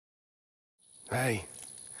Hey,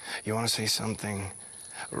 you want to see something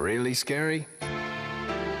really scary?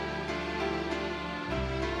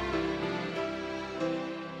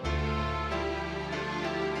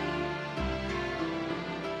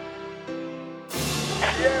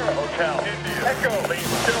 Sierra Hotel, India. Echo,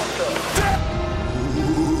 Lima Delta.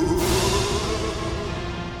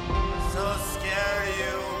 So scared of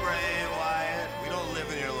you, Bray Wyatt. We don't live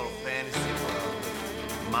in your little fantasy world.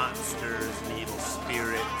 Monsters and evil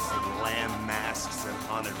spirits and lamb masks and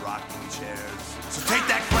haunted rocking chairs. So take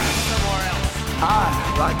that crap somewhere else. I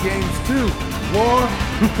like games too. War.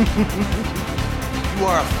 You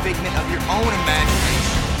are a figment of your own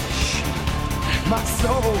imagination. My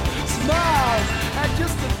soul smiles at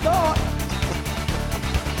just the thought.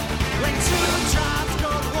 When two tribes go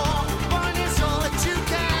to war, one is all that you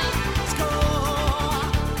can score.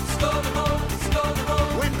 Score the goal, score the goal.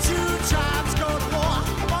 When two tribes go to war,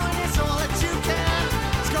 one is all that you can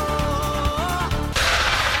score.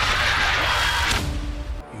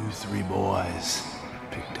 You three boys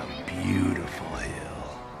picked a beautiful hill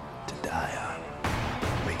to die on.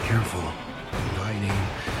 Be careful inviting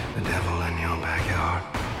the devil in your backyard.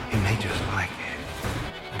 He may just like it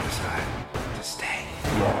and decide to stay.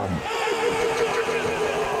 Come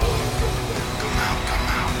out,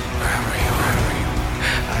 wherever you.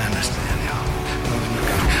 I understand y'all. Nothing you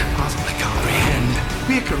can possibly comprehend.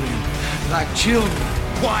 Bickering like children.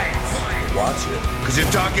 Quiet. Watch it. Because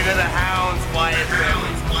you're talking to the hounds, Wyatt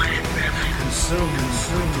family. Consume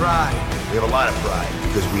pride. We have a lot of pride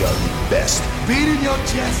because we are the best. Beating your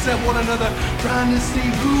chests at one another, trying to see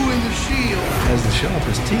who in the shield has the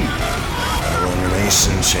sharpest teeth.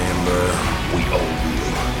 Elimination Chamber, we owe you.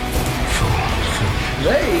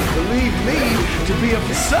 They believe me to be a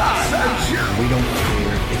facade. We don't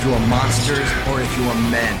care if you're monsters or if you're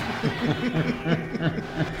men. You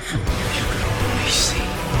can only see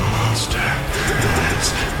the monster that's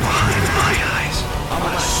behind my eyes. I'm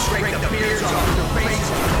gonna scrape the beards off the face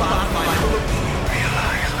of the bottom of my boot.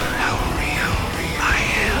 Realize how real I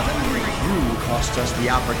am. You cost us the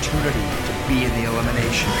opportunity to be in the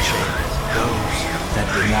Elimination Chamber. Those That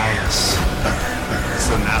deny us.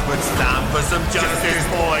 So now it's time for some justice,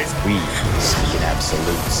 boys. We speak in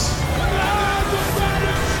absolutes.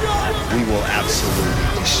 We will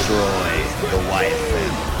absolutely destroy the Wyatt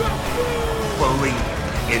family. Believe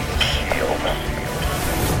in me.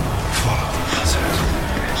 follow the buzzers.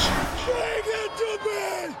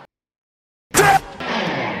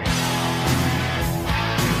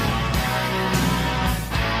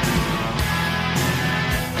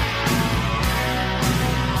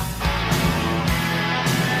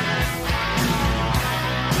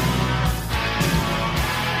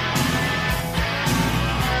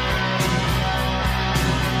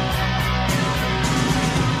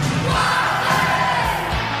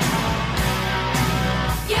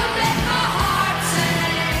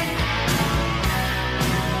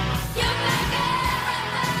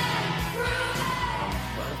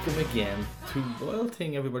 Again to Royal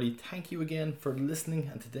Thing, everybody. Thank you again for listening,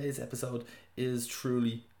 and today's episode is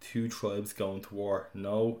truly two tribes going to war.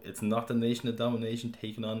 No, it's not the Nation of Domination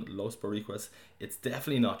taking on Los Boricuas. It's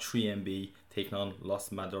definitely not 3MB taking on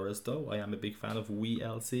Los Madoras, though I am a big fan of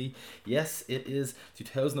WLC. Yes, it is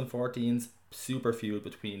 2014's super feud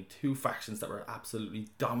between two factions that were absolutely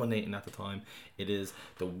dominating at the time. It is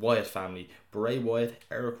the Wyatt family, Bray Wyatt,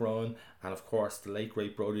 Erick Rowan, and of course the late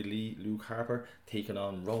great Brody Lee, Luke Harper, taking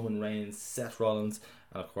on Roman Reigns, Seth Rollins,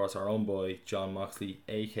 and of course our own boy John Moxley,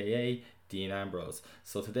 aka Dean Ambrose.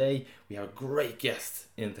 So today we have a great guest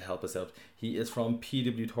in to help us out. He is from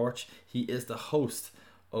PW Torch. He is the host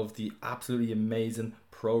of the absolutely amazing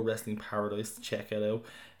Pro Wrestling Paradise. Check it out.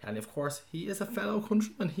 And of course, he is a fellow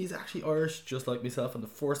countryman. He's actually Irish, just like myself, and the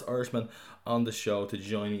first Irishman on the show to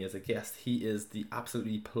join me as a guest. He is the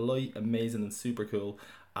absolutely polite, amazing, and super cool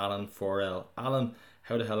Alan Forel. Alan,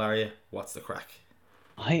 how the hell are you? What's the crack?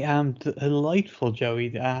 I am delightful,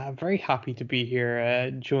 Joey. I'm very happy to be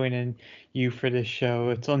here, joining you for this show.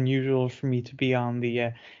 It's unusual for me to be on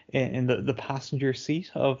the in the passenger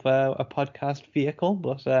seat of a podcast vehicle,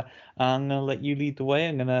 but I'm gonna let you lead the way.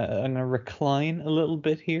 I'm gonna recline a little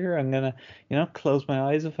bit here. I'm gonna close my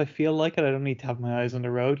eyes if I feel like it. I don't need to have my eyes on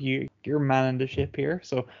the road. You're manning the ship here,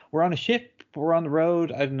 so we're on a ship. We're on the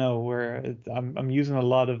road. I don't know. I'm using a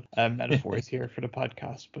lot of metaphors here for the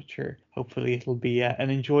podcast, but sure, hopefully it'll be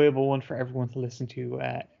an enjoyable one for everyone to listen to,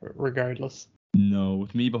 regardless. No,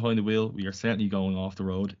 with me behind the wheel, we are certainly going off the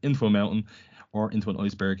road into a mountain or into an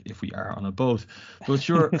iceberg if we are on a boat. But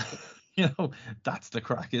sure, You know, that's the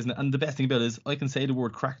crack, isn't it? And the best thing about it is I can say the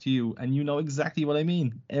word crack to you and you know exactly what I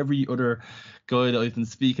mean. Every other guy that I've been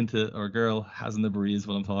speaking to or girl hasn't a breeze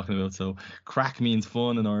what I'm talking about. So crack means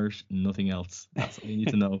fun in Irish, nothing else. That's what you need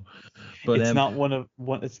to know. But It's not one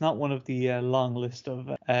of the long list of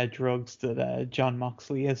drugs that John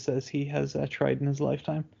Moxley says he has tried in his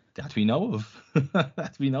lifetime. that we know of.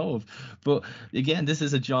 That we know of. But again, this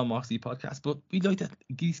is a John Moxley podcast, but we'd like to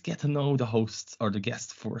at least get to know the hosts or the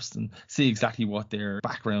guests first and see exactly what their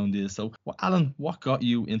background is. So, Alan, what got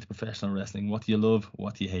you into professional wrestling? What do you love?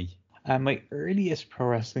 What do you hate? My earliest pro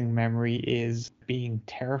wrestling memory is being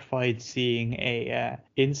terrified seeing a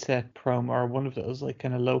inset promo, or one of those like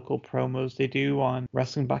kind of local promos they do on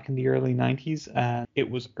wrestling back in the early 90s. It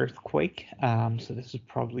was Earthquake. So this is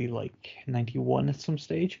probably like 91 at some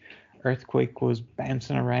stage. Earthquake was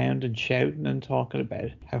bouncing around and shouting and talking about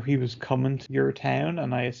how he was coming to your town,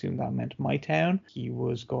 and I assume that meant my town. He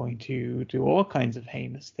was going to do all kinds of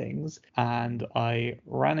heinous things, and I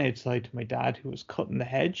ran outside to my dad, who was cutting the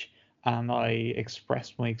hedge, and I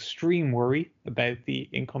expressed my extreme worry about the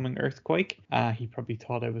incoming earthquake. He probably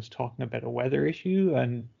thought I was talking about a weather issue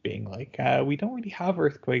and being like, we don't really have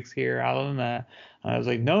earthquakes here, Alan. And I was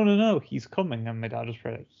like, no, he's coming. And my dad was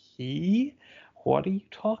probably like, he? What are you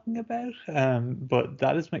talking about? But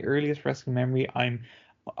that is my earliest wrestling memory.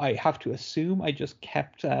 I have to assume I just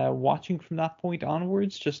kept watching from that point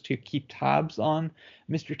onwards, just to keep tabs on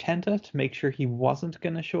Mr. Tenta to make sure he wasn't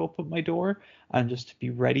going to show up at my door, and just to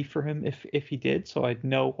be ready for him if he did, so I'd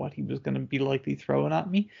know what he was going to be likely throwing at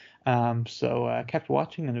me. So I kept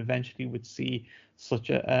watching, and eventually would see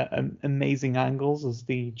such amazing angles as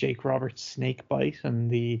the Jake Roberts snake bite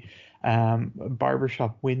and the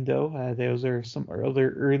barbershop window. Those are some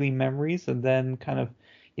other early memories. And then kind of,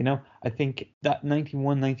 I think that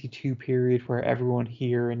 91-92 period where everyone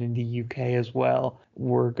here and in the UK as well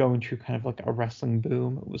were going through kind of like a wrestling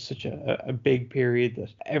boom. It was such a big period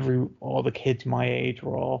that all the kids my age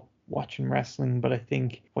were all watching wrestling. But I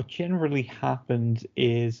think what generally happened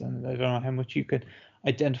is, and I don't know how much you could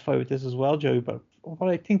identify with this as well, Joey, but what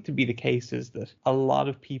I think to be the case is that a lot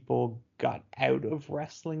of people got out of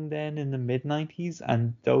wrestling then in the mid-90s,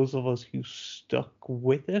 and those of us who stuck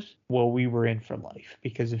with it, well, we were in for life.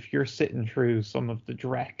 Because if you're sitting through some of the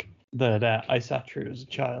dreck that I sat through as a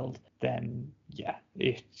child, then yeah,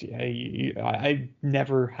 I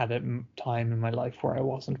never had a time in my life where I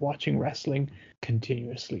wasn't watching wrestling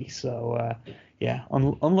continuously. So yeah,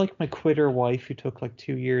 unlike my quitter wife who took like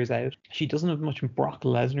 2 years out, she doesn't have much Brock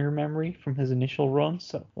Lesnar memory from his initial run.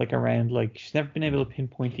 So like around, like, she's never been able to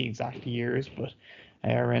pinpoint the exact years, but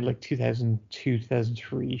around like 2002,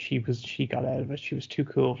 2003, she got out of it. She was too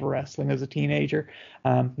cool for wrestling as a teenager.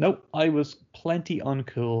 Nope, I was plenty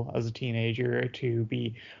uncool as a teenager to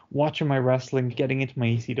be watching my wrestling, getting into my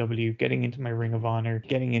ECW, getting into my Ring of Honor,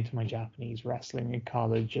 getting into my Japanese wrestling in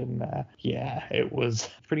college, and yeah, it was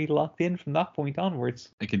pretty locked in from that point onwards.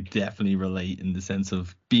 I could definitely relate in the sense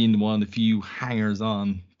of being one of the few hangers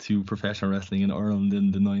on to professional wrestling in Ireland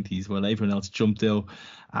in the 90s, while everyone else jumped out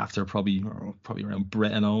after probably around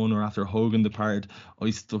Bret and Owen, or after Hogan departed. I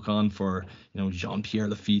stuck on for Jean-Pierre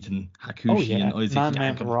Lafitte and Hakushi and Isaac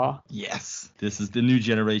Yankem. Yes, this is the new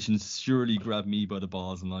generation. Surely grabbed me by the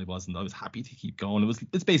balls, and I wasn't. I was happy to keep going.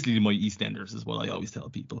 It's basically my EastEnders, is what I always tell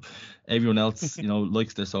people. Everyone else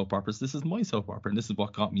likes their soap operas. This is my soap opera, and this is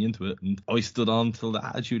what got me into it. And I stood on till the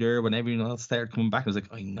Attitude Era when everyone else started coming back. I was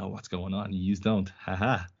like, I know what's going on. You don't.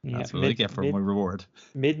 Haha. That's what I get for my reward.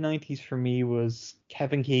 Mid-90s for me was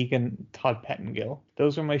Kevin Keegan, Todd Pettengill.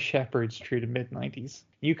 Those are my shepherds through the mid-90s.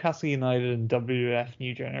 Newcastle United and WWF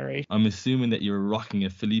New Generation. I'm assuming that you're rocking a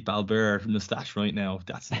Philippe Albert moustache right now.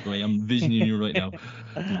 That's the way I'm visioning you right now.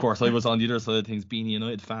 Of course, I was on the other side of things, being a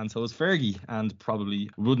United fan, so was Fergie, and probably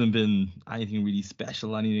wouldn't have been anything really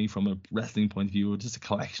special, anything from a wrestling point of view, just a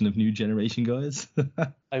collection of New Generation guys.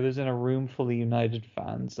 I was in a room full of United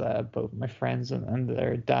fans, both my friends and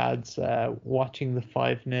their dads, watching the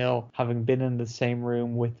 5-0, having been in the same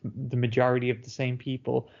room with the majority of the same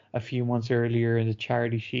people a few months earlier in the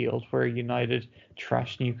Charity Shield, where United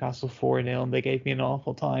trashed Newcastle 4-0, and they gave me an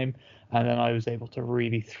awful time. And then I was able to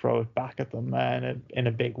really throw it back at them in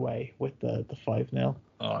a big way with the 5-0.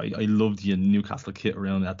 Oh, I loved the Newcastle kit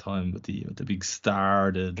around that time with the big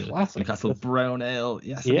star, the Newcastle brown ale.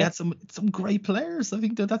 Yes, yeah. We had some great players. I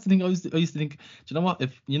think that's the thing. I used to think, do you know what?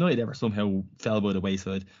 If United ever somehow fell by the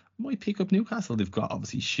wayside, I might pick up Newcastle. They've got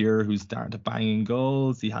obviously Shearer, who's starting to bang in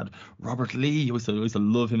goals. He had Robert Lee. I used to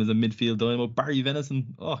love him as a midfield dynamo. Barry Venison.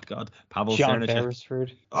 Oh God, Pavel John Cernicek.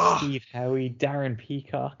 Beresford. Steve Howe, Darren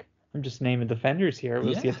Peacock. I'm just naming defenders here. It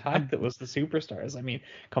was the Yeah. attack that was the superstars. I mean,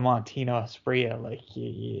 come on, Tino Asprilla, like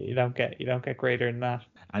you don't get greater than that.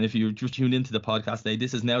 And if you just tuned into the podcast today,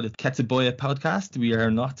 this is now the Ketsuboya podcast. We are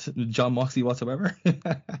not John Moxley whatsoever.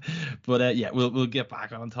 But yeah, we'll get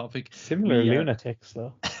back on topic. Similar lunatics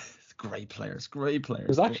though. Great players.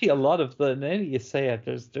 There's actually a lot of now that you say it,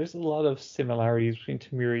 there's a lot of similarities between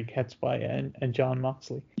Tamiri Ketsuboya and John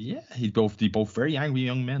Moxley. Yeah, they both very angry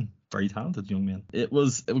young men. Very talented young men. It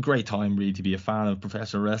was a great time really to be a fan of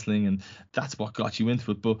professional wrestling, and that's what got you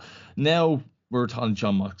into it. But now we're talking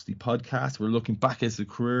John Moxley podcast. We're looking back at his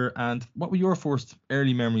career, and what were your first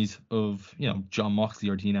early memories of, John Moxley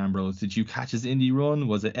or Dean Ambrose? Did you catch his indie run?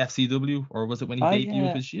 Was it FCW, or was it when he debuted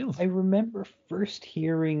with his Shield? I remember first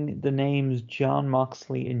hearing the names John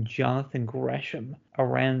Moxley and Jonathan Gresham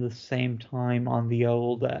around the same time on the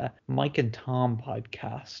old Mike and Tom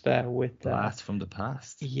podcast with Blast from the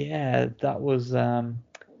Past. Yeah, that was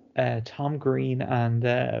Tom Green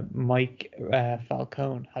and Mike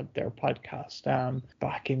Falcone had their podcast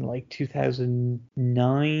back in like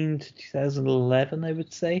 2009 to 2011, I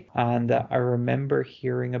would say. And I remember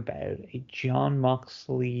hearing about a John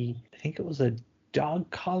Moxley, I think it was a dog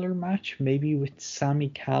collar match, maybe with Sami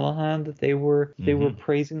Callihan, that they were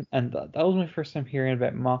praising. And that was my first time hearing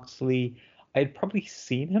about Moxley. I'd probably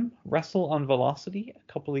seen him wrestle on Velocity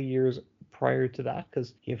a couple of years prior to that,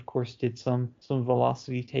 because he of course did some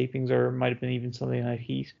Velocity tapings, or it might have been even Sunday Night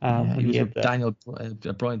Heat. He was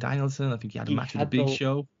with Bryan Danielson. I think he had a match with the Big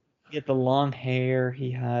Show. He had the long hair.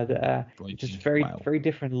 He had just very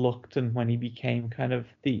different look than when he became kind of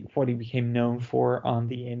what he became known for on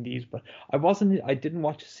the Indies. But I didn't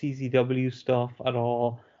watch CZW stuff at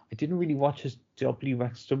all. I didn't really watch his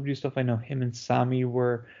WXW stuff. I know him and Sammy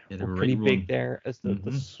were pretty big there as the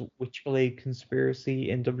Switchblade conspiracy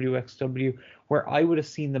in WXW. Where I would have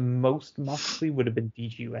seen the most Moxley would have been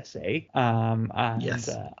DGUSA.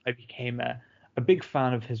 I became a big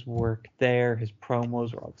fan of his work there. His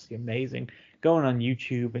promos were obviously amazing. Going on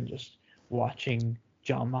YouTube and just watching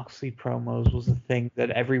John Moxley promos was a thing that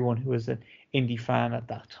everyone who was an indie fan at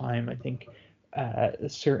that time, I think,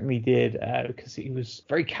 certainly did, because he was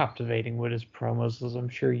very captivating with his promos, as I'm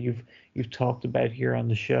sure you've talked about here on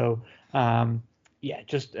the show.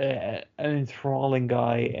 Just an enthralling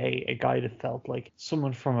guy, a guy that felt like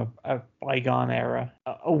someone from a bygone era,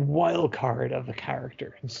 a wild card of a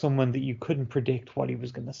character, and someone that you couldn't predict what he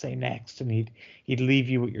was going to say next, and he'd leave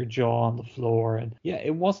you with your jaw on the floor. And yeah,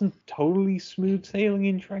 it wasn't totally smooth sailing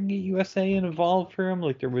in trying to get USA and Evolve for him.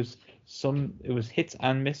 Like it was hits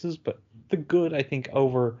and misses, but the good, I think,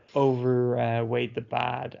 overweighed the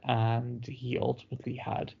bad, and he ultimately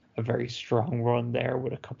had a very strong run there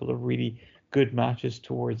with a couple of really good matches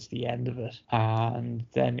towards the end of it. And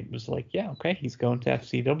then it was like, yeah, okay, he's going to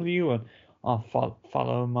FCW, and I'll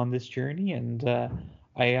follow him on this journey. And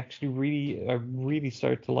I actually really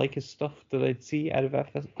started to like his stuff that I'd see out of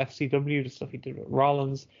FCW, the stuff he did with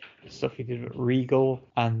Rollins, the stuff he did with Regal,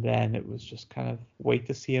 and then it was just kind of wait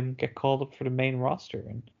to see him get called up for the main roster.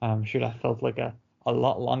 And I'm sure that felt like a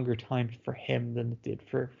lot longer time for him than it did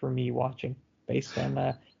for me watching, based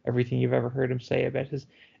on everything you've ever heard him say about his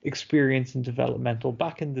experience in developmental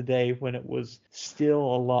back in the day when it was still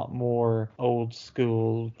a lot more old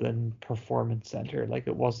school than Performance Center. Like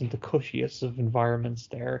it wasn't the cushiest of environments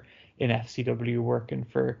there in FCW working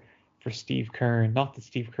for Steve Kern. Not that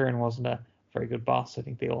Steve Kern wasn't a very good boss. I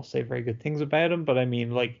think they all say very good things about him, but I mean,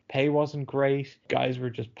 like, pay wasn't great. Guys were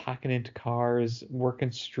just packing into cars,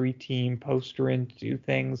 working street team, postering to do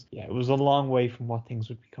things. Yeah, it was a long way from what things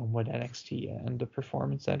would become with NXT and the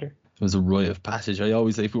Performance Center. It was a rite of passage. I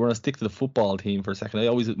always say, if we want to stick to the football team for a second, I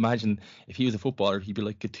always imagine if he was a footballer, he'd be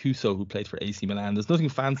like Gattuso, who played for AC Milan. There's nothing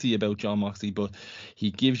fancy about John Moxley, but he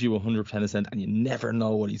gives you 100%, and you never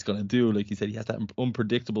know what he's going to do. Like you said, he has that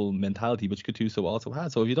unpredictable mentality, which Gattuso also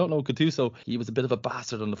had. So if you don't know Gattuso, he was a bit of a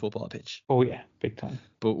bastard on the football pitch. Oh yeah, big time.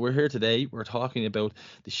 But we're here today. We're talking about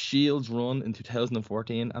the Shield's run in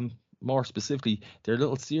 2014, and more specifically, their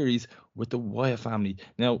little series with the Wyatt family.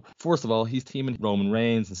 Now, first of all, he's teaming Roman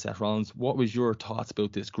Reigns and Seth Rollins. What was your thoughts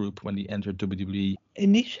about this group when they entered WWE?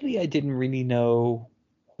 Initially, I didn't really know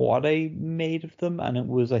what I made of them, and it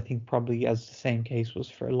was, I think, probably as the same case was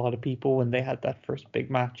for a lot of people when they had that first big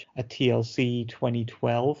match at TLC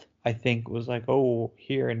 2012. I think was like, oh,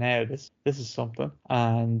 here now, this is something.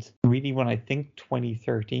 And really, when I think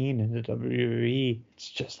 2013 in the WWE,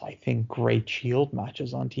 it's just, I think, great Shield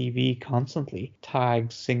matches on TV constantly.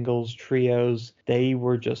 Tags, singles, trios. They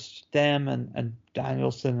were just them and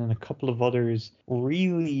Danielson and a couple of others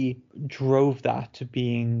really drove that to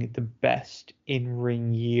being the best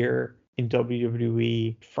in-ring year in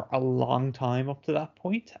WWE for a long time up to that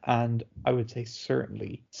point, and I would say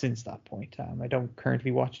certainly since that point. I don't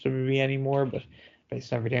currently watch WWE anymore, but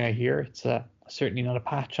based on everything I hear, it's certainly not a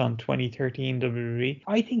patch on 2013 WWE.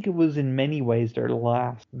 I think it was in many ways their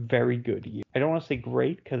last very good year. I don't want to say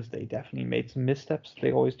great because they definitely made some missteps,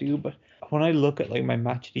 they always do, but when I look at like my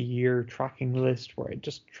match of the year tracking list where I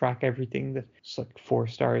just track everything that's like 4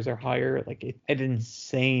 stars or higher, like an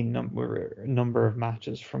insane number of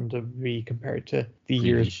matches from WWE compared to the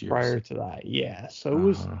years prior to that. Yeah, so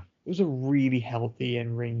it was a really healthy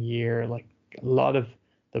in-ring year. Like a lot of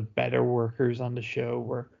the better workers on the show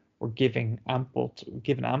were given ample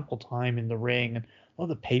time in the ring, and all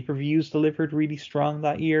the pay-per-views delivered really strong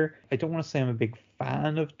that year. I don't want to say I'm a big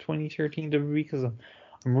fan of 2013 WWE because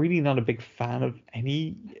I'm really not a big fan of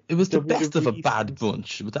any. It was the best of a WWE bad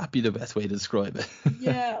bunch. Would that be the best way to describe it?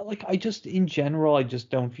 Yeah, like in general, I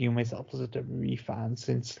just don't view myself as a WWE fan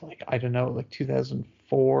since like, I don't know, like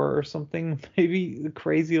 2004 or something, maybe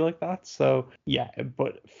crazy like that. So yeah,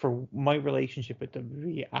 but for my relationship with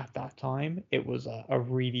WWE at that time, it was a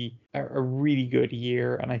really good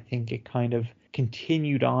year, and I think it kind of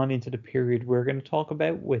continued on into the period we're going to talk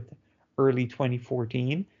about with early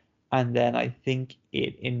 2014. And then I think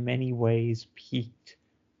it in many ways peaked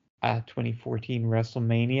at 2014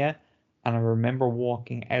 WrestleMania. And I remember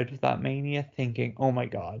walking out of that Mania thinking, oh my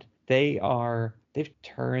God, they've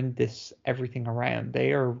turned everything around.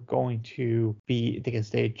 They are going to be, because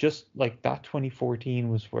they just, like, that 2014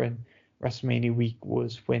 was when WrestleMania week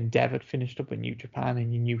was when Devitt finished up in New Japan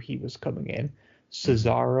and you knew he was coming in.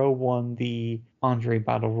 Cesaro won the Andre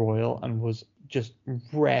Battle Royal and was just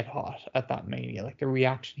red hot at that Mania. Like the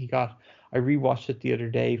reaction he got, I rewatched it the other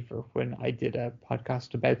day for when I did a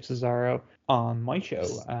podcast about Cesaro on my show,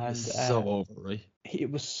 and so over, right?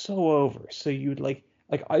 It was so over. So you'd like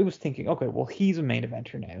I was thinking, okay, well, he's a main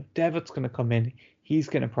eventer now. Devitt's gonna come in, he's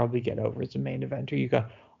gonna probably get over as a main eventer. You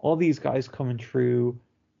got all these guys coming through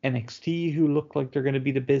NXT who look like they're going to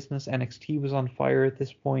be the business. NXT was on fire at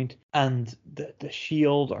this point, and the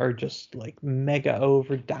Shield are just like mega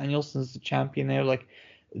over. Danielson's the champion now. Like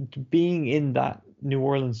being in that New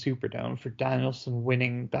Orleans Superdome for Danielson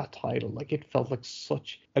winning that title, like it felt like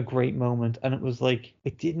such a great moment, and it was like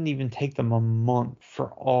it didn't even take them a month for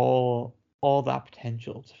all that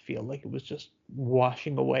potential to feel like it was just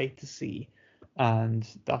washing away to sea. And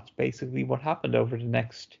that's basically what happened over the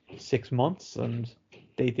next 6 months, and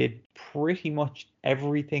they did pretty much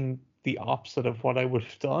everything the opposite of what I would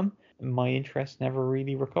have done. My interest never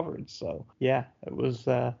really recovered. So yeah, it was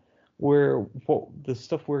the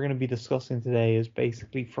stuff we're going to be discussing today is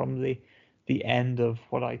basically from the end of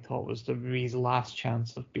what I thought was WWE's last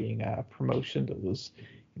chance of being a promotion that was,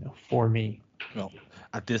 for me. Well,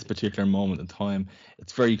 at this particular moment in time,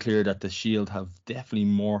 it's very clear that the Shield have definitely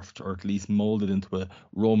morphed, or at least molded into a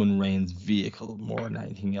Roman Reigns vehicle more than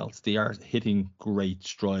anything else. They are hitting great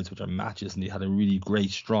strides with their matches, and they had a really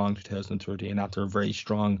great, strong 2013 after a very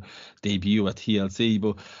strong debut at TLC.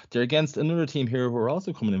 But they're against another team here who are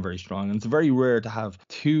also coming in very strong, and it's very rare to have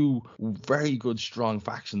two very good, strong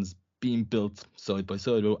factions being built side by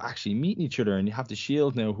side, but actually meeting each other. And you have the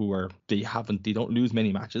Shield now, they don't lose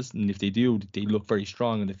many matches, and if they do, they look very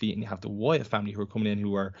strong on the feet. And you have the Wyatt family who are coming in,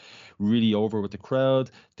 who are really over with the crowd.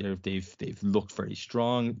 They've looked very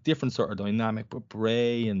strong, different sort of dynamic with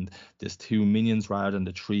Bray and there's two minions rather than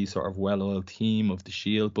the three sort of well-oiled team of the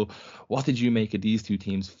Shield. But what did you make of these two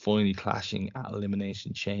teams finally clashing at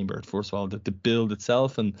Elimination Chamber? First of all, the build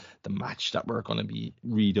itself and the match that we're going to be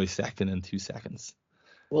re-dissecting in 2 seconds.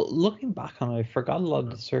 Well, looking back on it, I forgot a lot of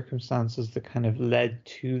the circumstances that kind of led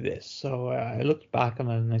to this. So I looked back on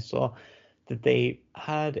it and I saw that there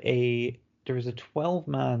was a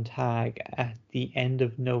 12-man tag at the end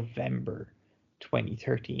of November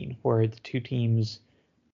 2013 where the two teams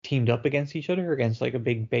teamed up against each other, against like a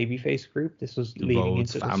big babyface group. This was leading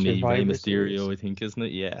into family, the Survivor Rey Mysterio, Series. I think, isn't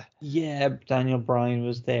it? Yeah. Yeah, Daniel Bryan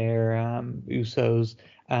was there, Usos.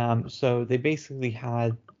 So they basically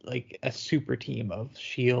had like a super team of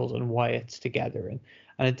Shield and Wyatts together,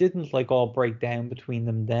 and it didn't like all break down between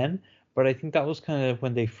them then, but I think that was kind of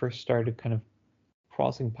when they first started kind of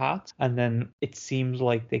crossing paths. And then it seems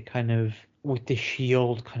like they kind of, with the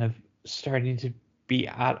Shield kind of starting to be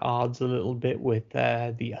at odds a little bit with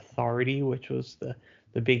the Authority, which was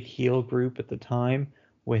the big heel group at the time,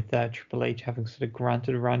 with Triple H having sort of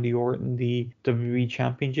granted Randy Orton the WWE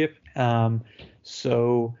Championship.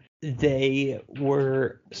 So they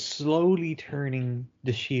were slowly turning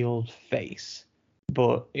the Shield face,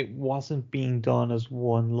 but it wasn't being done as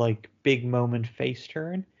one like big moment face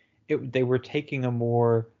turn. They were taking a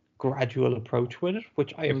more gradual approach with it,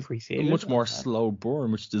 which I appreciate. Much more slow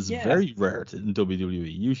burn, which is very rare in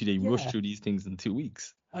WWE. Usually they rush through these things in 2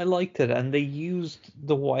 weeks. I liked it, and they used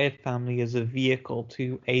the Wyatt family as a vehicle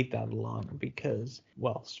to aid that along because,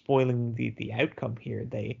 well, spoiling the outcome here,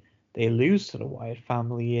 they lose to the Wyatt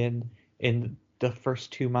family in the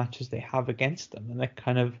first 2 matches they have against them, and that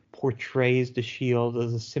kind of portrays the Shield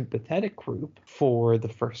as a sympathetic group for the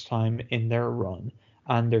first time in their run.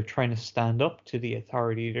 And they're trying to stand up to the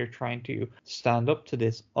authority. They're trying to stand up to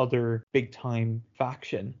this other big-time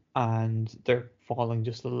faction, and they're falling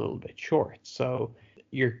just a little bit short. So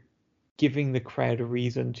you're giving the crowd a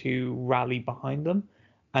reason to rally behind them,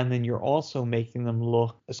 and then you're also making them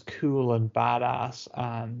look as cool and badass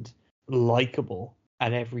and likable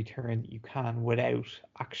at every turn that you can without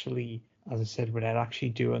actually, as I said, without actually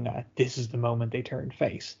doing a this is the moment they turn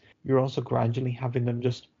face. You're also gradually having them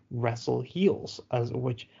just wrestle heels,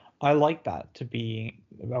 which I like that to be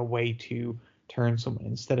a way to turn someone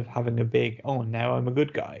instead of having a big, oh, now I'm a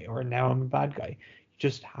good guy or now I'm a bad guy.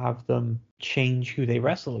 Just have them change who they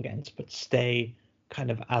wrestle against, but stay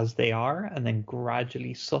kind of as they are, and then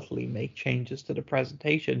gradually, subtly make changes to the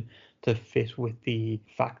presentation to fit with the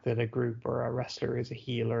fact that a group or a wrestler is a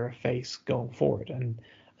heel or a face going forward. And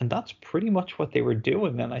that's pretty much what they were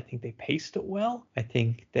doing, and I think they paced it well. I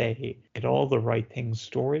think they did all the right things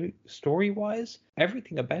story-wise.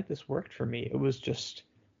 Everything about this worked for me. It was just,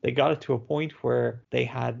 they got it to a point where they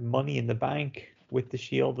had Money in the Bank with the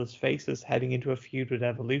Shield as faces heading into a feud with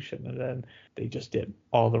Evolution, and then they just did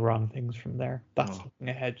all the wrong things from there. That's looking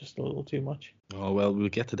ahead just a little too much. Oh, well, we'll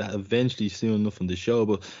get to that eventually soon enough on the show,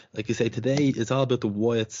 but like you say, today it's all about the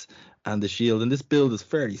Wyatts and the Shield, and this build is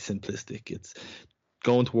fairly simplistic. It's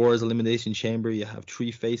going towards Elimination Chamber. You have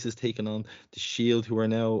 3 faces taking on the Shield, who are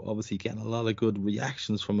now obviously getting a lot of good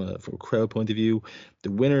reactions from a crowd point of view.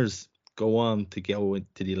 The winners go on to go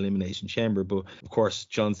into the Elimination Chamber, but of course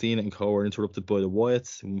John Cena and co are interrupted by the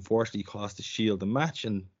Wyatts, who unfortunately cost the Shield the match,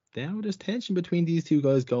 and now there's tension between these two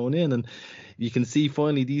guys going in, and you can see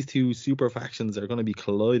finally these two super factions are going to be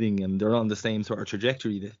colliding, and they're on the same sort of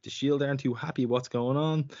trajectory. The Shield aren't too happy what's going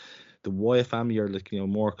on. The Wyatt family are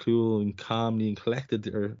more cool and calmly and collected.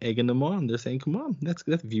 They're egging them on. They're saying, "Come on, let's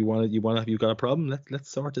if you got a problem, let's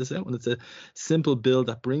sort this out." And it's a simple build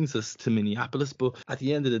that brings us to Minneapolis. But at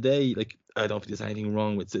the end of the day, I don't think there's anything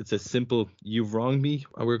wrong with it. It's a simple, you've wronged me,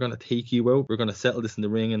 and we're going to take you out. We're going to settle this in the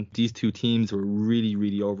ring. And these two teams were really,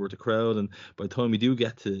 really over with the crowd. And by the time we do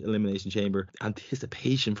get to Elimination Chamber,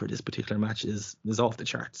 anticipation for this particular match is off the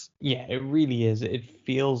charts. Yeah, it really is. It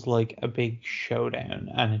feels like a big showdown,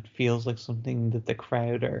 and it feels like something that the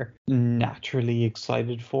crowd are naturally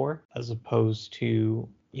excited for, as opposed to,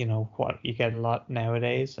 what you get a lot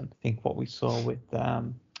nowadays. And I think what we saw with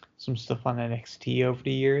some stuff on NXT over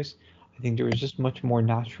the years, I think there was just much more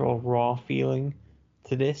natural, raw feeling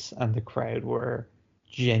to this, and the crowd were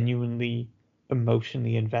genuinely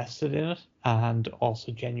emotionally invested in it and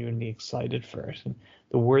also genuinely excited for it. And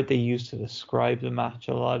the word they use to describe the match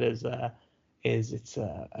a lot is it's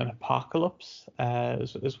an apocalypse,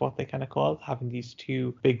 is what they kind of call it. Having these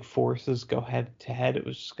two big forces go head to head, it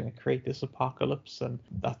was just going to create this apocalypse, and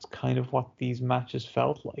that's kind of what these matches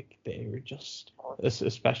felt like. They were just,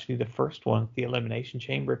 especially the first one, the Elimination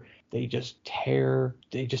Chamber, they just tear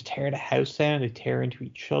the house down. They tear into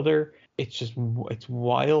each other. It's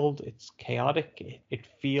wild. It's chaotic. It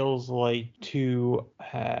feels like two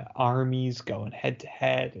armies going head to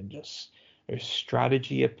head, and just there's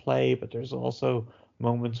strategy at play, but there's also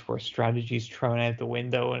moments where strategy is thrown out the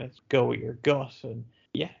window and it's go with your gut. And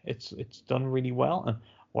yeah, it's done really well. And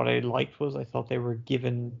what I liked was I thought they were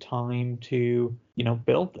given time to,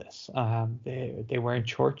 build this. They weren't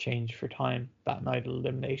shortchanged for time that night at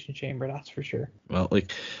Elimination Chamber, that's for sure. Well,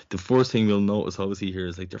 the first thing we'll notice obviously here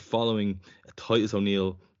is they're following Titus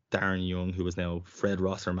O'Neil, Darren Young, who was now Fred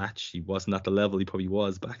Rosser match. He wasn't at the level he probably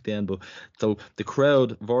was back then, but so the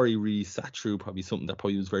crowd have already really sat through probably something that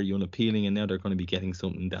probably was very unappealing, and now they're going to be getting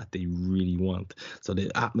something that they really want. So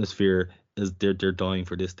the atmosphere is they're dying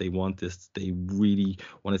for this. They want this. They really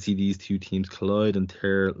want to see these two teams collide and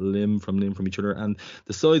tear limb from each other. And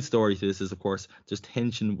the side story to this is, of course, there's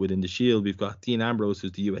tension within the Shield. We've got Dean Ambrose,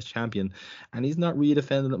 who's the US champion, and he's not really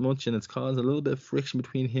defending it much, and it's caused a little bit of friction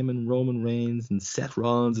between him and Roman Reigns, and Seth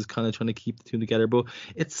Rollins is kind of trying to keep the two together, but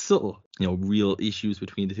it's subtle, real issues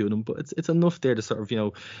between the two of them, but it's enough there to sort of,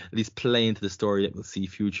 at least play into the story that we'll see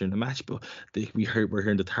future in the match. But we're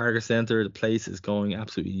here in the Target Center. The place is going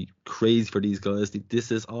absolutely crazy crazy for these guys.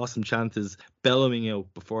 This is awesome chances bellowing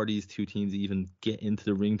out before these two teams even get into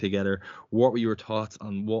the ring together. What were your thoughts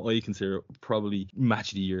on what I consider probably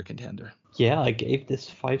match of the year contender? Yeah, I gave this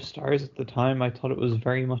 5 stars at the time. I thought it was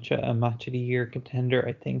very much a match of the year contender.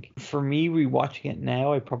 I think for me, rewatching it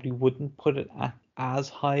now, I probably wouldn't put it at as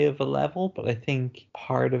high of a level, but I think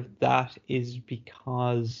part of that is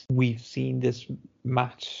because we've seen this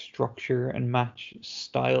match structure and match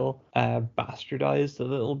style bastardized a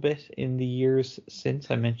little bit in the years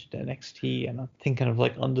since. I mentioned NXT, and I'm thinking of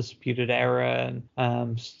like Undisputed Era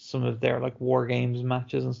and some of their like War Games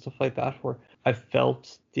matches and stuff like that, where I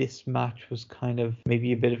felt this match was kind of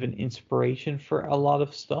maybe a bit of an inspiration for a lot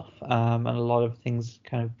of stuff, and a lot of things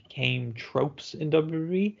kind of became tropes in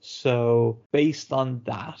WWE. So based on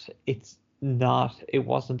that, it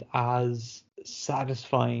wasn't as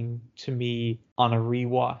satisfying to me on a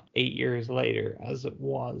rewatch 8 years later as it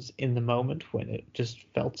was in the moment when it just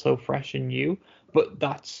felt so fresh and new. But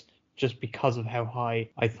that's just because of how high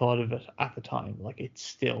I thought of it at the time. Like, it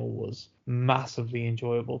still was massively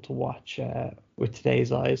enjoyable to watch with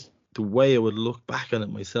today's eyes. The way I would look back on it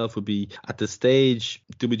myself would be, at the stage,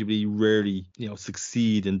 WWE rarely,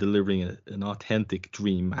 succeed in delivering an authentic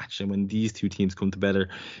dream match. And when these two teams come together,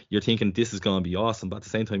 you're thinking this is going to be awesome. But at the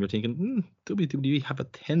same time, you're thinking, WWE have a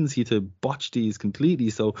tendency to botch these completely.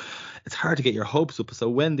 So it's hard to get your hopes up. So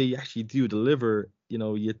when they actually do deliver,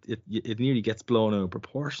 it nearly gets blown out of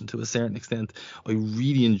proportion to a certain extent. I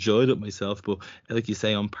really enjoyed it myself, but like you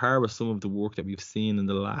say, on par with some of the work that we've seen in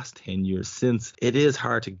the last 10 years since, it is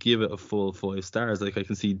hard to give it a full 5 stars. Like, I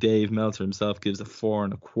can see Dave Meltzer himself gives a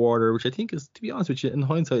 4.25, which I think is, to be honest with you, in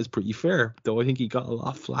hindsight is pretty fair, though I think he got a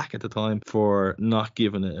lot of flack at the time for not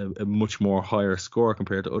giving it a much more higher score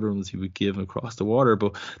compared to other ones he would give across the water.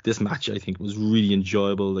 But this match, I think, was really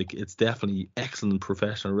enjoyable. Like, it's definitely excellent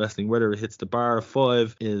professional wrestling. Whether it hits the bar of 5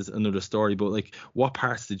 is another story, but like, what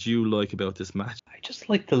parts did you like about this match? I just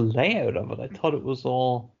like the layout of it. I thought it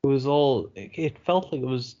felt like it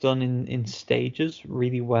was done in stages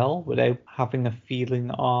really well without having a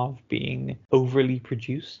feeling of being overly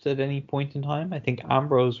produced at any point in time. I think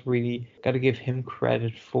Ambrose, really got to give him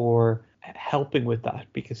credit for helping with that,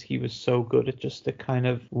 because he was so good at just the kind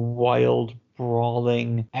of wild,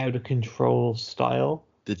 brawling, out of control style.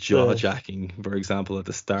 The jaw jacking, for example, at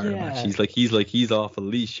the start of the match. He's off a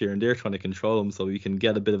leash here, and they're trying to control him so he can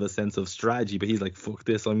get a bit of a sense of strategy. But he's like, "Fuck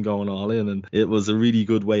this, I'm going all in." And it was a really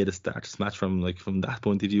good way to start this match from that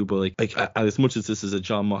point of view. But like as much as this is a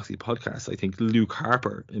John Moxley podcast, I think Luke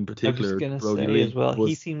Harper in particular, I was gonna Brody say Lee, as well,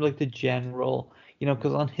 he seemed like the general,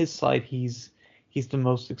 because on his side he's the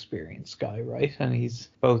most experienced guy, right? And he's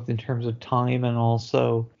both in terms of time and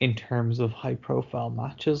also in terms of high profile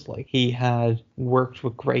matches. Like, he had worked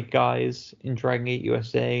with great guys in Dragon Gate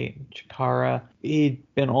USA, Chikara. He'd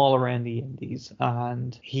been all around the indies,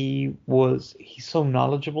 and he's so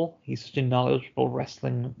knowledgeable. He's such a knowledgeable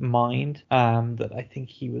wrestling mind, that I think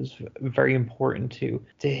he was very important to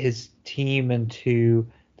his team and to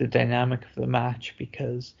the dynamic of the match,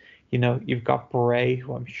 because you've got Bray,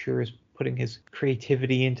 who I'm sure is putting his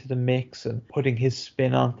creativity into the mix and putting his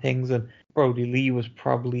spin on things, and Brody Lee was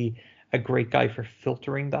probably a great guy for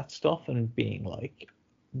filtering that stuff and being like,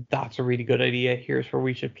 that's a really good idea, here's where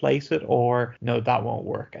we should place it, or no, that won't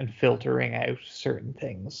work, and filtering out certain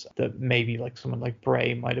things that maybe like someone like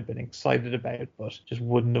Bray might have been excited about but just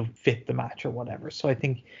wouldn't have fit the match or whatever. So I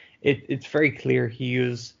think it's very clear he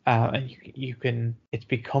is, and it's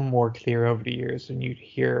become more clear over the years, and you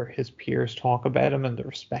hear his peers talk about him and the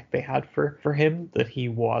respect they had for him, that he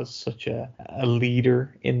was such a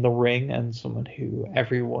leader in the ring and someone who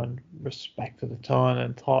everyone respected a ton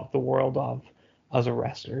and thought the world of as a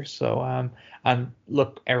wrestler. So and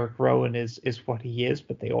look, Erick Rowan is what he is,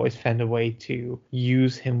 but they always found a way to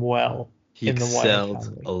use him well. He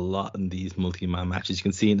excelled a lot in these multi-man matches. You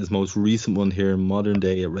can see in his most recent one here, Modern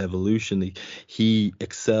Day at Revolution, he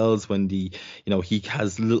excels when he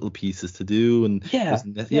has little pieces to do, and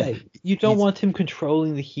you don't want him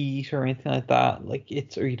controlling the heat or anything like that.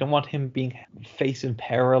 Or you don't want him being facing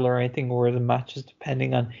peril or anything, where the match is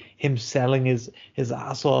depending on him selling his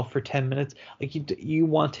ass off for 10 minutes. Like, you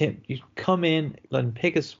want him, you come in and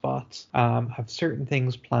pick his spots, have certain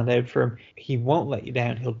things planned out for him. He won't let you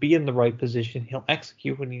down. He'll be in the right position. He'll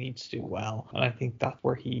execute when he needs to well. And I think that's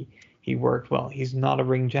where he worked well. He's not a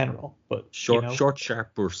ring general, but short,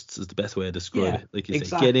 sharp bursts is the best way to describe it. Like you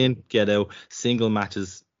exactly. say, get in, get out. Single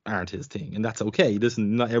matches aren't his thing, and that's okay.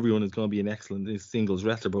 Listen, not everyone is going to be an excellent singles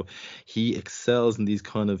wrestler, but he excels in these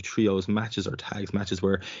kind of trios matches or tags matches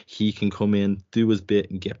where he can come in, do his bit,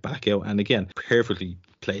 and get back out. And again, perfectly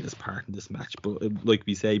played his part in this match. But like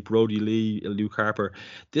we say, Brody Lee, Luke Harper,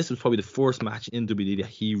 this was probably the first match in WWE that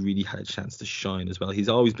he really had a chance to shine as well. He's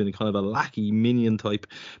always been kind of a lackey minion type,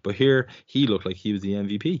 but here he looked like he was the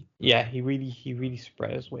MVP. Yeah, he really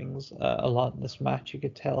spread his wings a lot in this match. You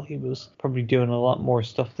could tell he was probably doing a lot more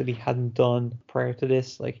stuff that he hadn't done prior to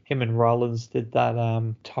this. Like him and Rollins did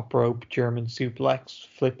that top rope German suplex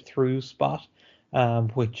flip through spot,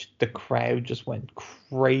 which the crowd just went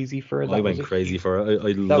crazy for. I went crazy for it.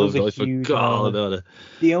 I loved it. I forgot all about it.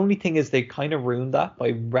 The only thing is they kind of ruined that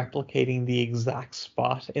by replicating the exact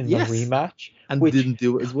spot in the rematch. And didn't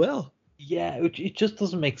do it as well. Yeah, it just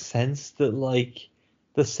doesn't make sense that like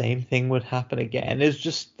the same thing would happen again. It was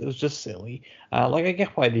just silly. Like I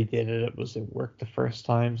get why they did it. It worked the first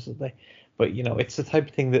time, but you know, it's the type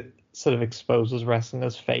of thing that sort of exposes wrestling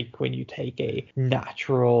as fake when you take a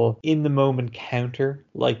natural in the moment counter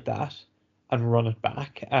like that and run it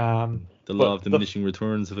back. The law of diminishing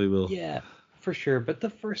returns, if we will. Yeah, for sure. But the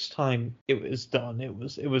first time it was done, it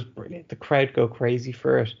was brilliant. The crowd go crazy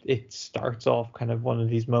for it. It starts off kind of one of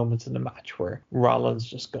these moments in the match where Rollins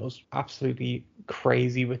just goes absolutely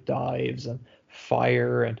crazy with dives and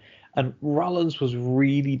fire, and Rollins was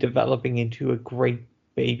really developing into a great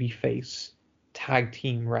babyface tag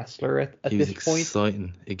team wrestler at this point. He was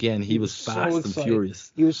exciting. Again, he was fast and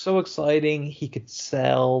furious. He was so exciting. He could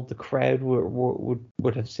sell. The crowd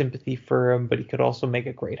would have sympathy for him, but he could also make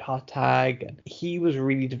a great hot tag. And he was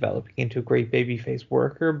really developing into a great babyface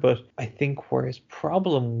worker. But I think where his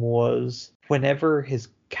problem was, whenever his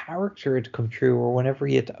character had come true or whenever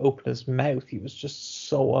he had to open his mouth, he was just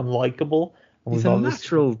so unlikable. He's a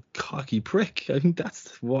natural cocky prick. I think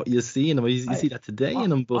that's what you see in him. You see that today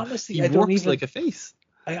in him, but honestly, he works like a face.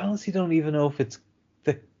 I honestly don't even know if it's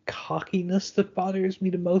the cockiness that bothers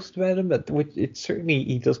me the most about him. It certainly,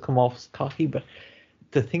 he does come off as cocky, but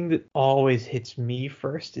the thing that always hits me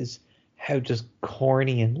first is how just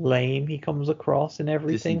corny and lame he comes across in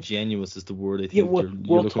everything. Disingenuous is the word I think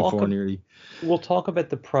you're looking for nearly. We'll talk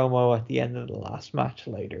about the promo at the end of the last match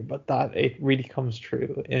later, but that it really comes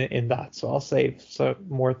true in that. So I'll save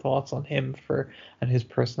more thoughts on him and his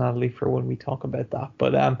personality for when we talk about that.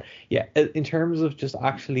 But yeah, in terms of just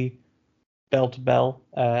actually bell to bell,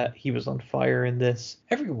 he was on fire in this.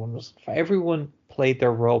 Everyone was on fire. Everyone played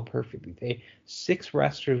their role perfectly. 6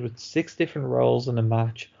 wrestlers with 6 different roles in a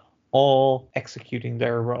match, all executing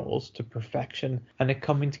their roles to perfection, and it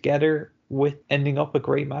coming together with ending up a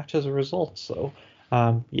great match as a result. So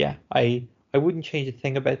yeah, I wouldn't change a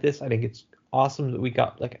thing about this. I think it's awesome that we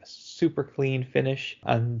got like a super clean finish,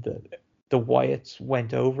 and the Wyatts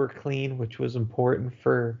went over clean, which was important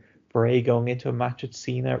for Bray going into a match with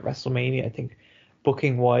Cena at WrestleMania. I think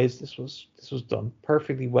booking wise, this was done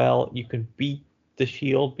perfectly well. You can beat the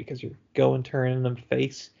Shield because you're turning them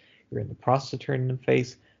face. You're in the process of turning them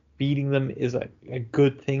face. Beating them is a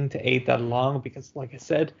good thing to aid that along because, like I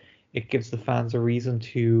said, it gives the fans a reason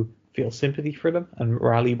to feel sympathy for them and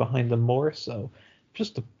rally behind them more. So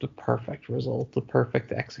just the perfect result, the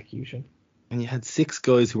perfect execution. And you had 6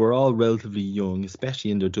 guys who were all relatively young,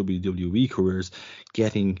 especially in their WWE careers,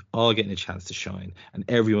 getting a chance to shine, and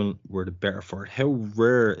everyone were the better for it. How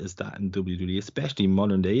rare is that in WWE, especially in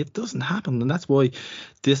modern day? It doesn't happen, and that's why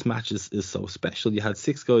this match is so special. You had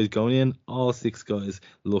 6 guys going in, all 6 guys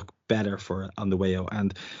look better for it on the way out,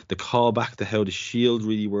 and the call back to how the Shield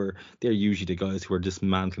really were, they're usually the guys who are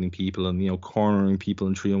dismantling people and, you know, cornering people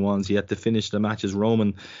in 3-on-1s. You had to finish the matches,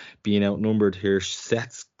 Roman being outnumbered here,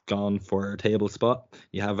 Seth's gone for a table spot.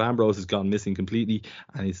 You have Ambrose has gone missing completely,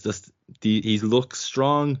 and he looks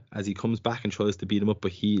strong as he comes back and tries to beat him up,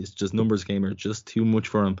 but he is just numbers game are just too much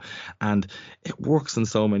for him, and it works in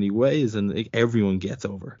so many ways, and everyone gets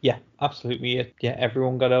over. Yeah, absolutely. Yeah,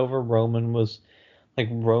 everyone got over. Roman was like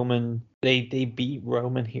they beat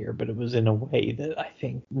Roman here, but it was in a way that I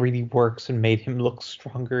think really works and made him look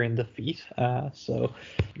stronger in defeat. So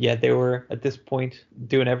yeah, they were at this point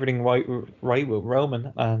doing everything right with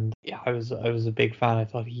Roman, and yeah, I was a big fan. I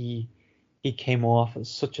thought he came off as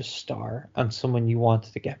such a star and someone you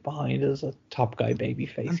wanted to get behind as a top guy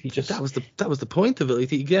babyface. That was the point of it. I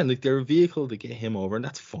think, again, like, they're a vehicle to get him over, and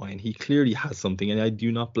that's fine. He clearly has something, and I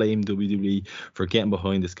do not blame WWE for getting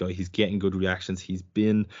behind this guy. He's getting good reactions. He's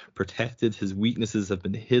been protected. His weaknesses have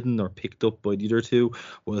been hidden or picked up by the other two,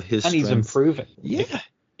 while his and strengths, he's improving.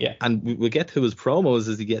 Yeah, and we'll get to his promos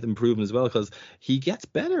as he gets improving as well, because he gets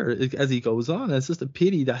better as he goes on. And it's just a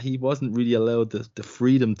pity that he wasn't really allowed the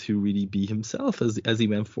freedom to really be himself as he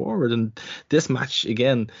went forward. And this match,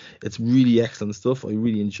 again, it's really excellent stuff. I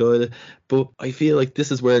really enjoyed it. But I feel like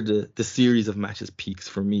this is where the series of matches peaks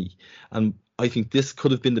for me. And I think this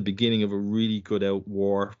could have been the beginning of a really good out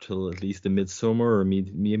war till at least the midsummer, or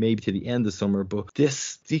maybe to the end of summer. But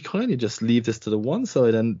this, you kind of just leave this to the one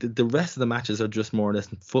side, and the rest of the matches are just more or less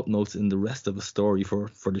footnotes in the rest of the story for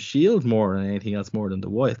the Shield more than anything else, more than the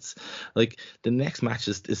Wyatts. Like, the next match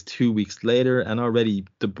is 2 weeks later, and already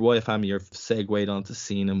the Wyatt family are segued onto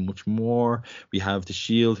Cena much more. We have the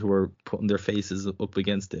Shield who are putting their faces up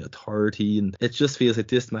against the Authority, and it just feels like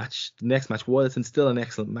this match, the next match, while it's still an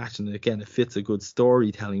excellent match, and again it fits a good